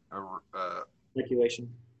a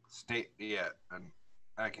speculation. An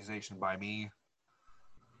accusation by me.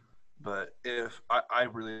 But if I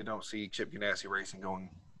really don't see Chip Ganassi Racing going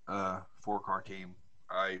 4-car team,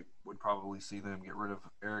 I would probably see them get rid of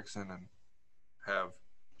Ericsson and have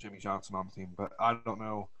Jimmy Johnson on the team. But I don't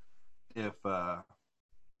know if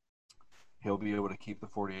he'll be able to keep the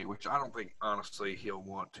 48, which I don't think, honestly, he'll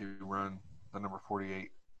want to run the number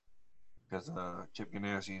 48 because Chip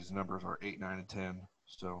Ganassi's numbers are 8, 9, and 10.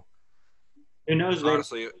 So, who knows?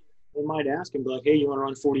 Honestly, they might ask him, like, hey, you want to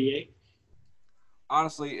run 48?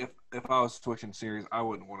 Honestly, if I was switching series, I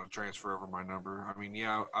wouldn't want to transfer over my number. I mean,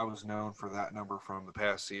 yeah, I was known for that number from the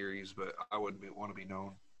past series, but I wouldn't want to be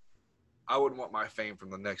known. I wouldn't want my fame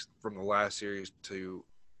from the last series to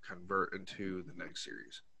convert into the next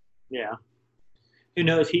series. Yeah. Who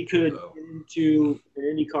knows? He could get into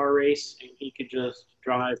an IndyCar race and he could just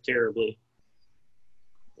drive terribly.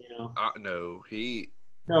 You know? No, he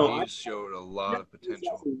showed a lot of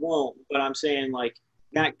potential. He won't, but I'm saying, like,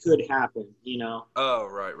 that could happen, you know. Oh,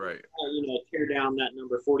 right. You know, tear down that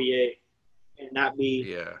number 48 and not be,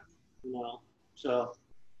 you know, so.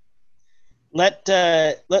 Let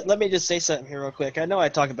me just say something here real quick. I know I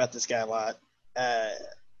talk about this guy a lot.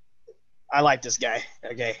 I like this guy,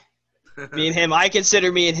 okay? I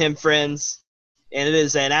consider me and him friends, and it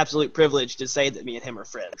is an absolute privilege to say that me and him are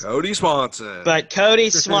friends. Kody Swanson. But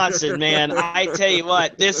Kody Swanson, man, I tell you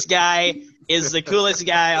what, this guy is the coolest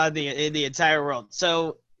guy in the entire world.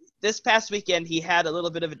 So this past weekend, he had a little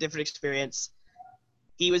bit of a different experience.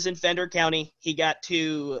 He was in Fender County. He got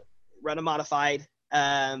to run a modified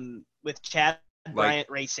with Chad Bryant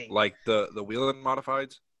Racing. Like the Wheeling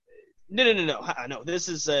modifieds? No. This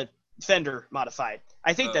is a Fender modified.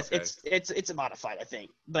 I think it's a modified, I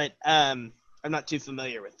think, but I'm not too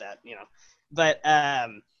familiar with that, But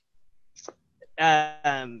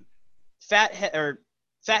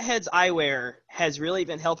Fathead's Eyewear has really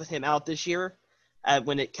been helping him out this year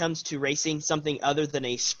when it comes to racing something other than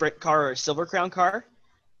a sprint car or a Silver Crown car.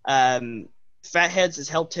 Fatheads has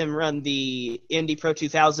helped him run the Indy Pro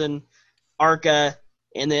 2000, ARCA,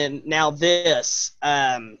 and then now this.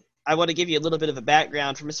 I want to give you a little bit of a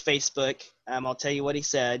background from his Facebook. I'll tell you what he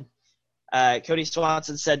said. Kody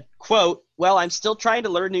Swanson said, quote, "Well, I'm still trying to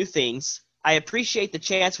learn new things. I appreciate the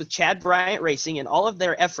chance with Chad Bryant Racing and all of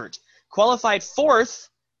their effort. Qualified 4th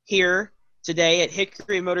here today at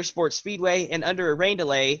Hickory Motorsports Speedway and under a rain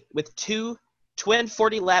delay with 2 twin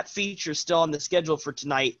 40-lap features still on the schedule for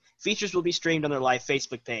tonight. Features will be streamed on their live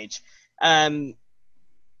Facebook page."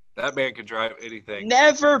 That man can drive anything.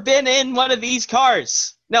 Never been in one of these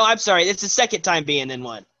cars. No, I'm sorry. It's the second time being in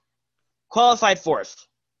one. Qualified 4th.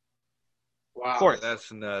 Wow. 4th.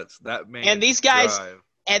 That's nuts. That man and these guys, drive.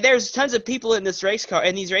 And there's tons of people in these race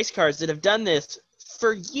cars that have done this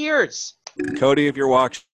for years. Kody, if you're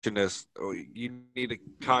watching this, you need to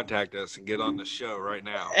contact us and get on the show right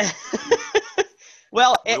now.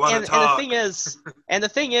 Well, and the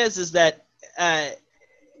thing is that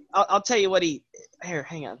I'll tell you what here.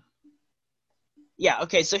 Hang on. Yeah.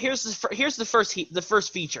 Okay. So here's the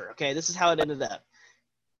first feature. Okay. This is how it ended up.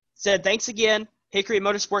 Said, "Thanks again, Hickory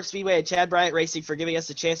Motorsports Speedway and Chad Bryant Racing for giving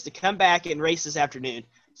us a chance to come back and race this afternoon.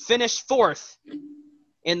 Finished 4th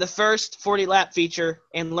in the first 40-lap feature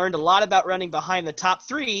and learned a lot about running behind the top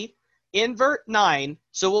 3, invert 9.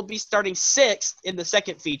 So we'll be starting 6th in the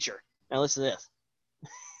second feature." Now listen to this.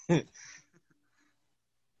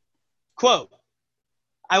 Quote,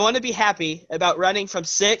 "I want to be happy about running from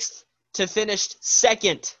 6th to finished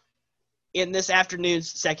 2nd in this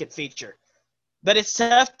afternoon's second feature. But it's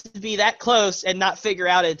tough to be that close and not figure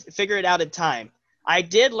it out in time. I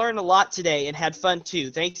did learn a lot today and had fun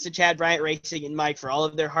too. Thanks to Chad Bryant Racing and Mike for all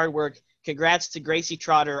of their hard work. Congrats to Gracie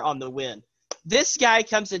Trotter on the win." This guy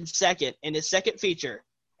comes in second in his second feature,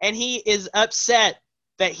 and he is upset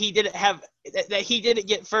that he didn't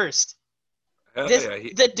get first.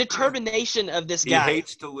 The determination of this guy. He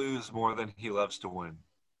hates to lose more than he loves to win.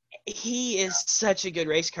 He is such a good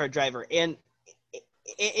race car driver, and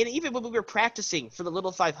even when we were practicing for the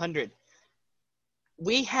Little 500,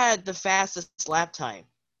 we had the fastest lap time,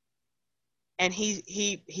 and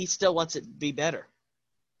he still wants it to be better.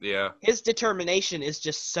 Yeah. His determination is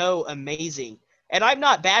just so amazing. And I'm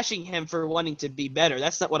not bashing him for wanting to be better.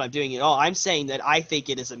 That's not what I'm doing at all. I'm saying that I think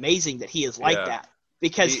it is amazing that he is like that,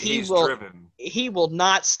 because he will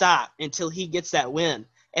not stop until he gets that win.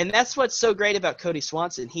 And that's what's so great about Kody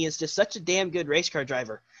Swanson. He is just such a damn good race car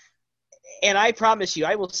driver. And I promise you,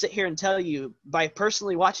 I will sit here and tell you, by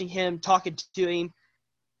personally watching him, talking to him,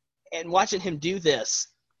 and watching him do this,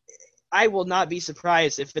 I will not be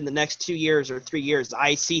surprised if in the next 2 years or 3 years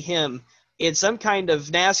I see him in some kind of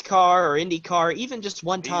NASCAR or IndyCar, even just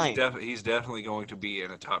one time. He's definitely going to be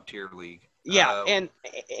in a top-tier league. Yeah, and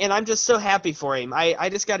I'm just so happy for him. I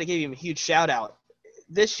just got to give him a huge shout-out.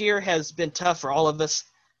 This year has been tough for all of us.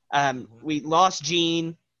 We lost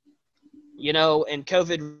Gene, and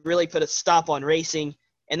COVID really put a stop on racing,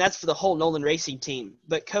 and that's for the whole Nolan Racing team.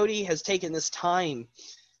 But Kody has taken this time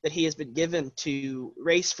that he has been given to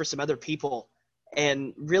race for some other people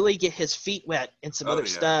and really get his feet wet in some other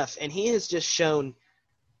stuff. And he has just shown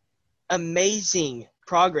amazing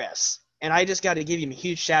progress. And I just got to give him a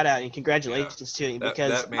huge shout out and congratulations to him,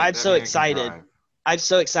 because I'm so excited. I'm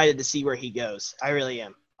so excited to see where he goes. I really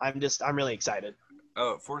am. I'm really excited.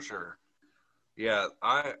 Oh, for sure. Yeah,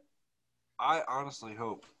 I honestly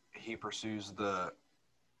hope he pursues the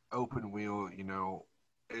open wheel,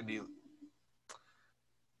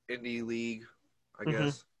 Indy League, I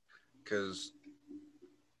guess, because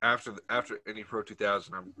after Indy Pro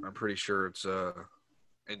 2000, I'm pretty sure it's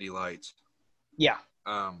Indy Lights. Yeah.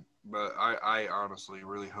 But I honestly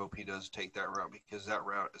really hope he does take that route, because that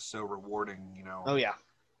route is so rewarding, Oh yeah.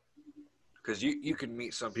 Because you can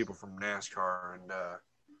meet some people from NASCAR, and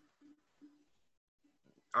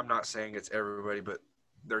I'm not saying it's everybody, but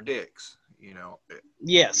they're dicks,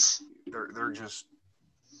 Yes. They're just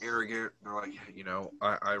arrogant. They're like,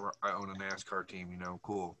 I own a NASCAR team,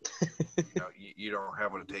 cool. You don't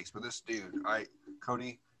have what it takes. But this dude,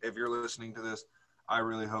 Kody, if you're listening to this, I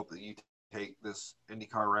really hope that you take this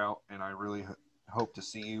IndyCar route, and I really hope to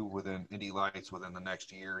see you within Indy Lights within the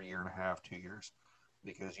next year and a half, 2 years,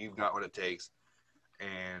 because you've got what it takes.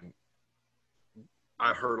 And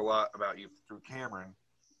I heard a lot about you through Cameron.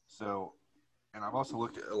 So, and I've also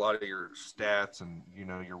looked at a lot of your stats and, you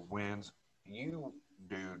know, your wins. You,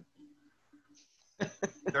 dude,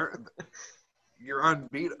 you're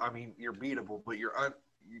unbeatable. I mean, you're beatable, but your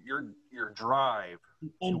drive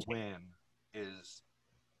to win is,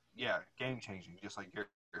 game changing, just like Gary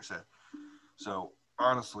said. So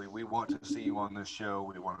honestly, we want to see you on this show.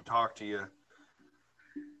 We want to talk to you,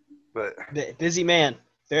 but busy man,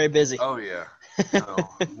 very busy. Oh yeah. So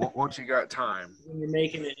once you got time, when you're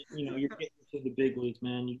making it, you know, you're getting to the big leagues,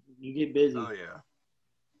 man. You get busy. Oh yeah.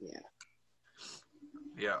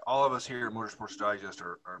 Yeah, all of us here at Motorsports Digest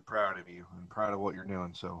are proud of you and proud of what you're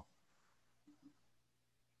doing. So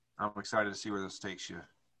I'm excited to see where this takes you.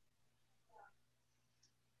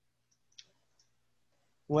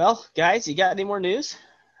 Well, guys, you got any more news?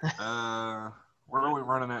 Where are we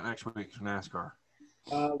running at next week for NASCAR?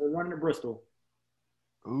 We're running to Bristol.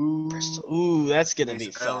 Ooh, that's gonna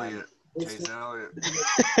be fun. Chase Elliott.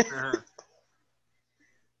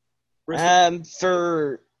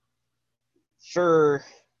 For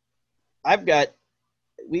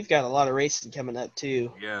we've got a lot of racing coming up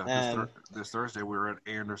too. Yeah, this Thursday we're at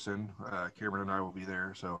Anderson. Cameron and I will be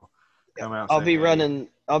there, so come out. I'll be running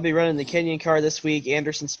the Kenyon car this week.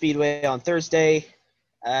 Anderson Speedway on Thursday.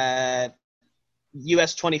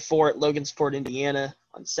 US 24 at Logansport, Indiana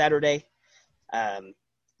on Saturday.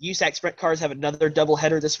 USAC Sprint cars have another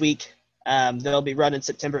doubleheader this week. They'll be running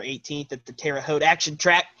September 18th at the Terre Haute Action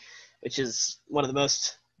Track, which is one of the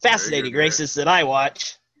most fascinating races that I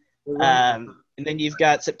watch. And then you've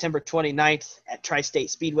got September 29th at Tri-State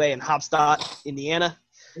Speedway in Hobstadt, Indiana.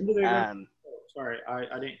 When do they run? Sorry,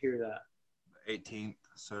 I didn't hear that. The 18th.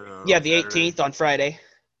 So yeah, the 18th on Friday.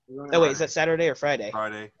 Oh, wait, is that Saturday or Friday?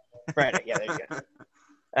 Friday. Yeah, there you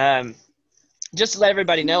go. Just to let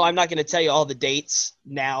everybody know, I'm not going to tell you all the dates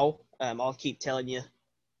now. I'll keep telling you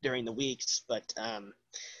during the weeks. But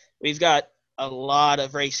we've got a lot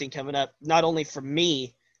of racing coming up, not only for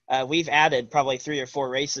me. We've added probably 3 or 4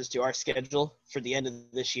 races to our schedule for the end of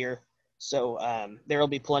this year. So there will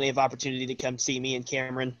be plenty of opportunity to come see me and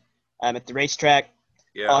Cameron at the racetrack.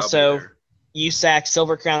 Yeah, also, USAC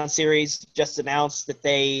Silver Crown Series just announced that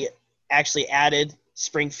they actually added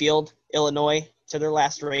Springfield, Illinois to their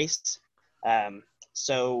last race.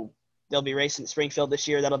 So they'll be racing at Springfield this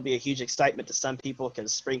year. That'll be a huge excitement to some people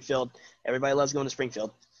because Springfield, everybody loves going to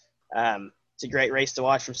Springfield. It's a great race to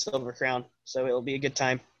watch from Silver Crown, so it'll be a good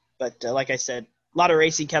time. But like I said, a lot of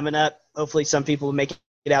racing coming up. Hopefully some people will make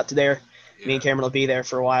it out to there. Yeah. Me and Cameron will be there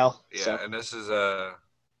for a while. Yeah, so. And this is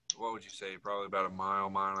what would you say, probably about a mile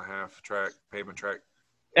and a half track, pavement track?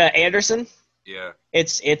 Anderson? Yeah.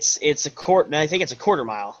 It's a quarter. I think it's a quarter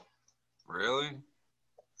mile. Really?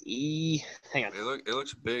 Hang on. It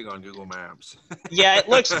looks big on Google Maps. Yeah, it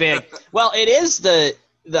looks big. Well, it is the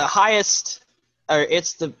highest, or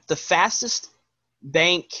it's the fastest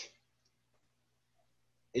bank.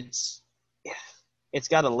 It's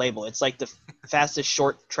got a label. It's like the fastest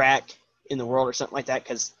short track in the world or something like that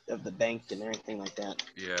because of the bank and everything like that.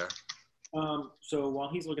 Yeah. So while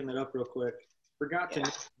he's looking that up real quick, forgot to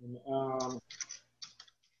mention,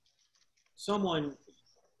 someone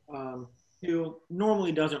who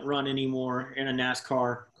normally doesn't run anymore in a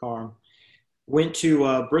NASCAR car went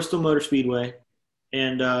to Bristol Motor Speedway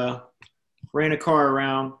and ran a car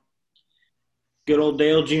around. Good old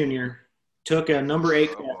Dale Jr. took a number 8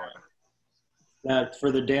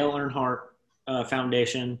 for the Dale Earnhardt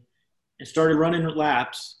Foundation and started running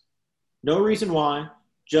laps. No reason why,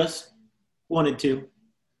 just wanted to.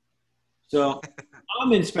 So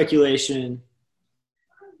I'm in speculation.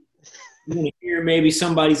 You're going to hear maybe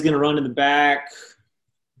somebody's going to run in the back.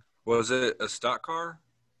 Was it a stock car?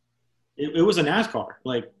 It was a NASCAR,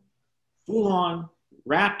 like full on,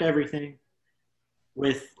 wrapped everything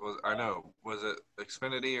with. I know. Was it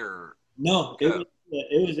Xfinity or? No, it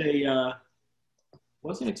was a.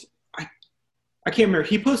 Wasn't it? I can't remember.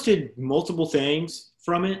 He posted multiple things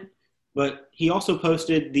from it, but he also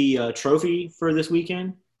posted the trophy for this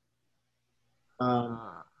weekend.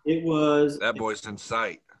 It was. That boy's in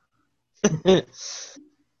sight. It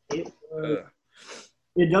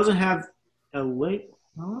doesn't have a label.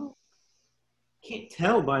 Huh? Can't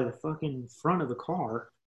tell by the fucking front of the car.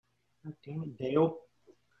 God damn it, Dale.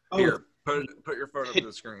 Oh, here, put your phone up to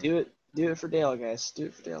the screen. Do it for Dale, guys. Do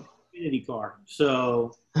it for Dale. Infinity car.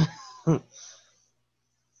 So,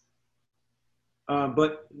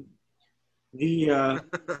 but the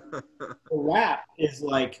wrap is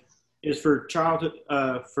for childhood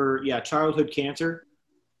childhood cancer.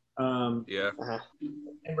 September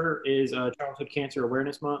is Childhood Cancer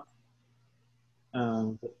Awareness Month.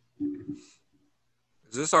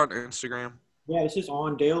 Is this on Instagram? Yeah, it's just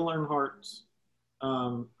on Dale Earnhardt's,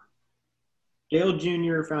 Dale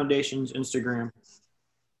Jr. Foundation's Instagram.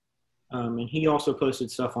 And he also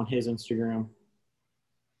posted stuff on his Instagram.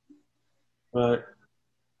 But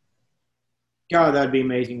God, that'd be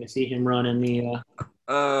amazing to see him run in the.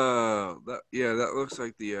 That looks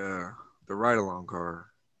like the ride along car.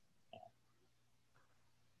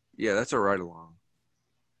 Yeah, that's a ride along.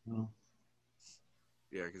 Oh.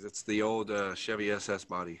 Yeah, because it's the old Chevy SS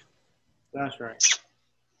body. That's right.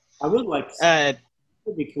 I would like to see it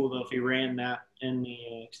would be cool, though, if he ran that in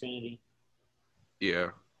the Xfinity. Yeah.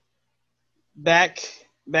 Back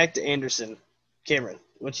to Anderson. Cameron,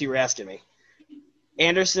 what you were asking me.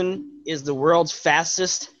 Anderson is the world's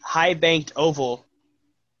fastest high-banked oval.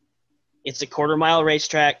 It's a quarter-mile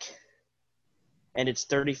racetrack, and it's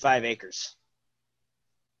 35 acres.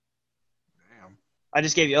 Damn. I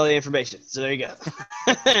just gave you all the information, so there you go.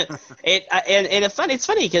 It's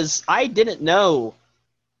funny because I didn't know.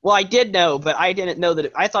 Well, I did know, but I didn't know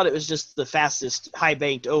that. I thought it was just the fastest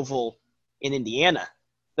high-banked oval in Indiana,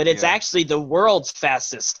 but it's actually the world's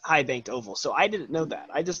fastest high-banked oval. So I didn't know that.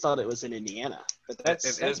 I just thought it was in Indiana. But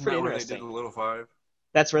that's pretty interesting. Where they did the Little Five?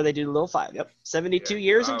 That's where they do the Little Five. Yep, 72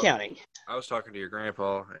 years and counting. I was talking to your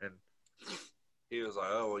grandpa, and he was like,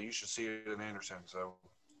 "Oh, well, you should see it in Anderson." So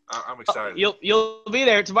I'm excited. You'll be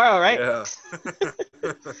there tomorrow, right?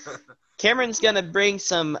 Yeah. Cameron's gonna bring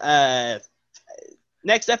some.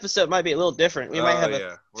 Next episode might be a little different. We might have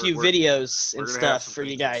a few videos and stuff for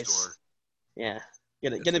you guys. Yeah,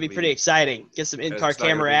 gonna be pretty exciting. Get some in-car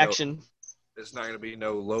camera action. It's not gonna be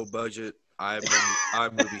no low budget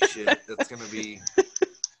iMovie shit. It's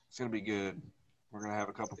gonna be good. We're gonna have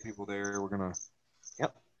a couple people there. We're gonna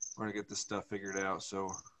get this stuff figured out. So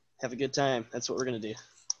have a good time. That's what we're gonna do.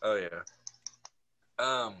 Oh yeah.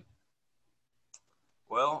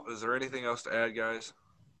 Well, is there anything else to add, guys?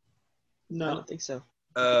 No, I don't think so.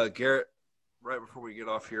 Garrett, right before we get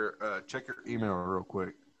off here, check your email real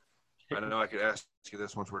quick. I know I could ask you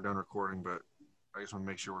this once we're done recording, but I just want to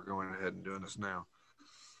make sure we're going ahead and doing this now.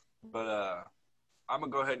 But I'm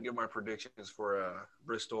going to go ahead and give my predictions for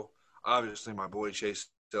Bristol. Obviously, my boy Chase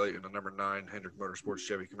Elliott in the number 9 Hendrick Motorsports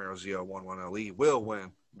Chevy Camaro ZL11LE will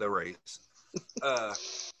win the race.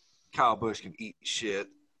 Kyle Busch can eat shit.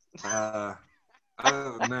 Other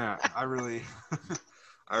than that, I really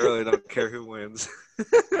don't care who wins.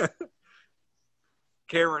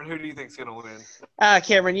 Cameron, who do you think's gonna win?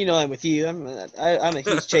 Cameron, you know I'm with you. I'm a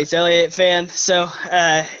huge Chase Elliott fan, so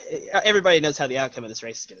everybody knows how the outcome of this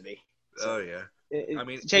race is gonna be. So, oh yeah, I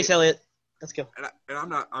mean Chase Elliott. Let's go. And I'm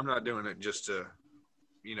not doing it just to,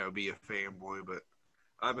 be a fanboy, but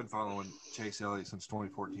I've been following Chase Elliott since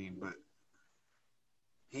 2014, but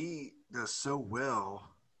he does so well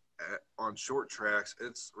on short tracks.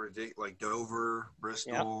 It's ridiculous, like Dover,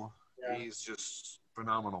 Bristol. Yep. Yeah. He's just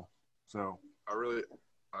phenomenal. So I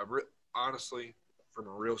honestly, from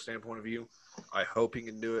a real standpoint of view, I hope he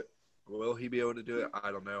can do it. Will he be able to do it?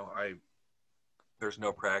 I don't know. There's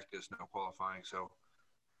no practice, no qualifying, so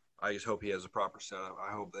I just hope he has a proper setup.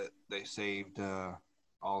 I hope that they saved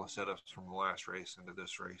all the setups from the last race into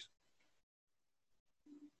this race.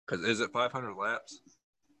 Because is it 500 laps?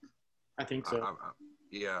 I think so.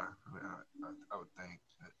 Yeah, I would think.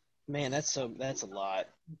 Man, that's a lot.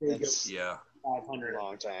 That's 500.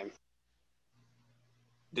 Long time.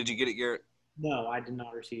 Did you get it, Garrett? No, I did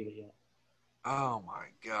not receive it yet. Oh my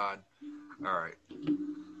God! All right.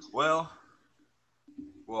 Well,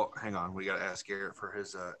 hang on. We got to ask Garrett for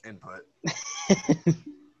his input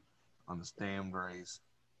on this damn race.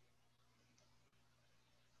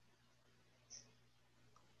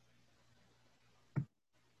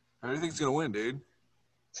 Who do you think's gonna win, dude?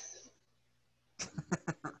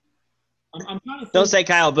 I'm trying to Don't say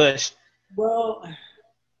Kyle Busch. Well,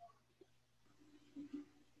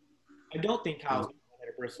 I don't think Kyle's going to win it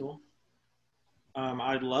at Bristol.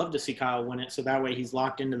 I'd love to see Kyle win it, so that way he's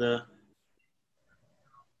locked into the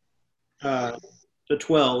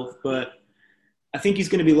 12. But I think he's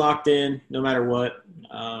going to be locked in no matter what.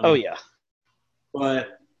 Oh yeah.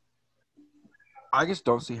 But I just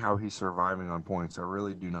don't see how he's surviving on points. I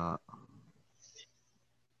really do not.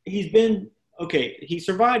 He's been okay. He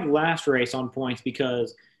survived last race on points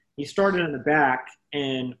because he started in the back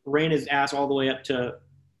and ran his ass all the way up to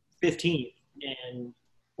 15th in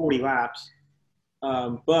 40 laps.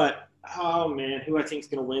 But, oh, man, who I think is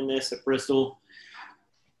going to win this at Bristol?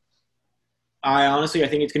 I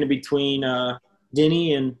think it's going to be between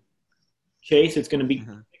Denny and Chase. It's going to be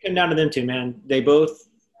coming down to them two, man. They both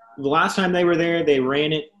 – the last time they were there, they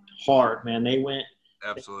ran it hard, man. They went –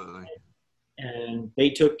 absolutely. And they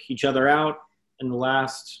took each other out in the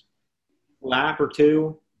last lap or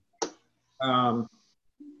two.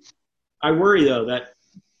 I worry, though, that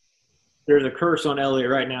there's a curse on Elliott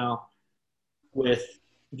right now with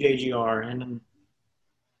JGR. And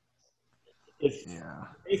if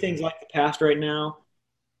anything's like the past right now,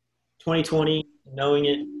 2020, knowing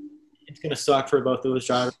it's going to suck for both of those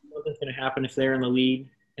drivers. Nothing's going to happen if they're in the lead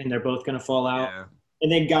and they're both going to fall out. Yeah.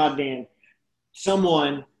 And then, goddamn,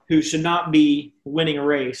 someone who should not be winning a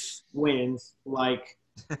race wins. Like,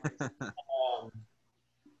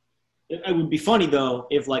 it would be funny, though,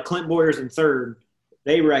 if, like, Clint Boyer's in third,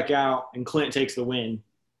 they wreck out, and Clint takes the win.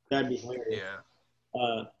 That'd be hilarious.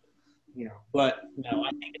 Yeah. But, no, I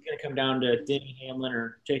think it's going to come down to Denny Hamlin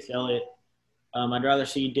or Chase Elliott. I'd rather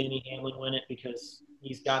see Denny Hamlin win it because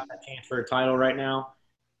he's got that chance for a title right now.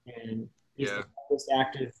 And he's the most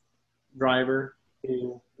active driver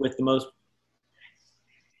with the most –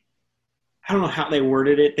 I don't know how they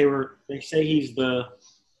worded it. They say he's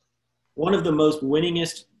one of the most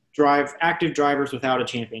winningest active drivers without a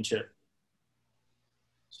championship.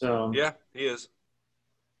 So yeah, he is.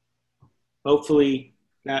 Hopefully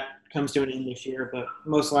that comes to an end this year, but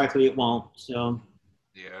most likely it won't. So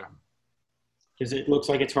yeah, because it looks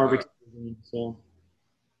like it's Harvick's season. So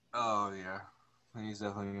oh yeah, he's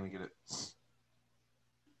definitely gonna get it.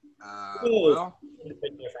 Well, it's a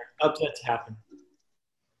bit different. Upsets happen.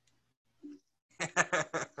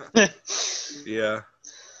 Yeah.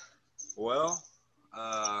 Well,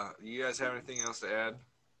 you guys have anything else to add?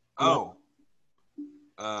 No.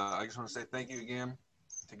 I just want to say thank you again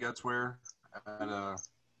to Gutswear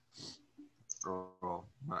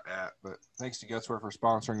but thanks to Gutswear for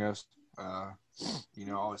sponsoring us.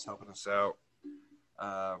 Always helping us out.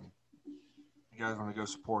 You guys want to go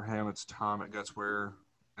support him? It's Tom at Gutswear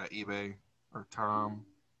at eBay, or Tom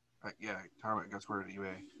at Gutswear at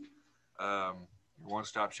eBay. Your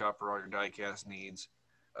one-stop shop for all your diecast needs.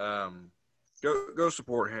 Go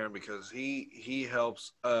support him because he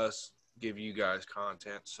helps us give you guys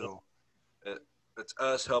content. So it's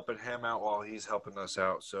us helping him out while he's helping us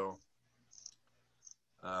out. So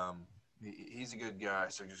he's a good guy.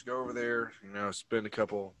 So just go over there, spend a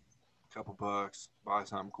couple bucks, buy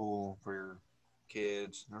something cool for your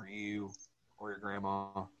kids or you or your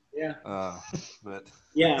grandma. Yeah. But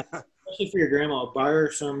yeah, especially for your grandma, buy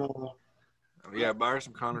her some. Yeah, buy her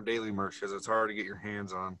some Connor Daly merch because it's hard to get your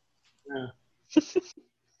hands on. Yeah.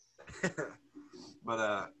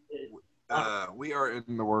 But we are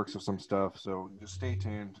in the works of some stuff, so just stay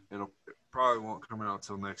tuned. It probably won't come out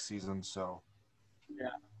until next season, so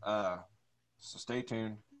yeah. So stay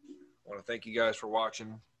tuned. I want to thank you guys for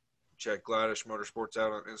watching. Check Gladish Motorsports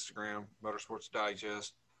out on Instagram, Motorsports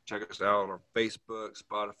Digest. Check us out on Facebook,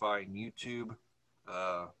 Spotify, and YouTube.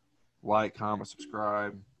 Like, comment,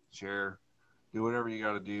 subscribe, share. Do whatever you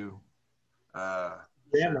got to do.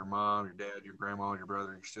 Your mom, your dad, your grandma, your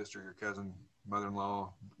brother, your sister, your cousin,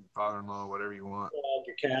 mother-in-law, father-in-law, whatever you want.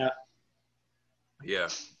 Your cat. Yeah,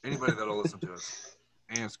 anybody that'll listen to us.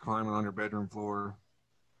 Ants climbing on your bedroom floor.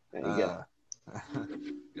 There you go.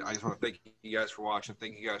 I just want to thank you guys for watching.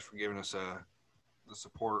 Thank you guys for giving us the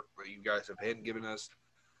support that you guys have been giving us.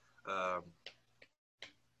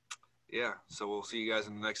 So we'll see you guys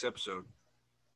in the next episode.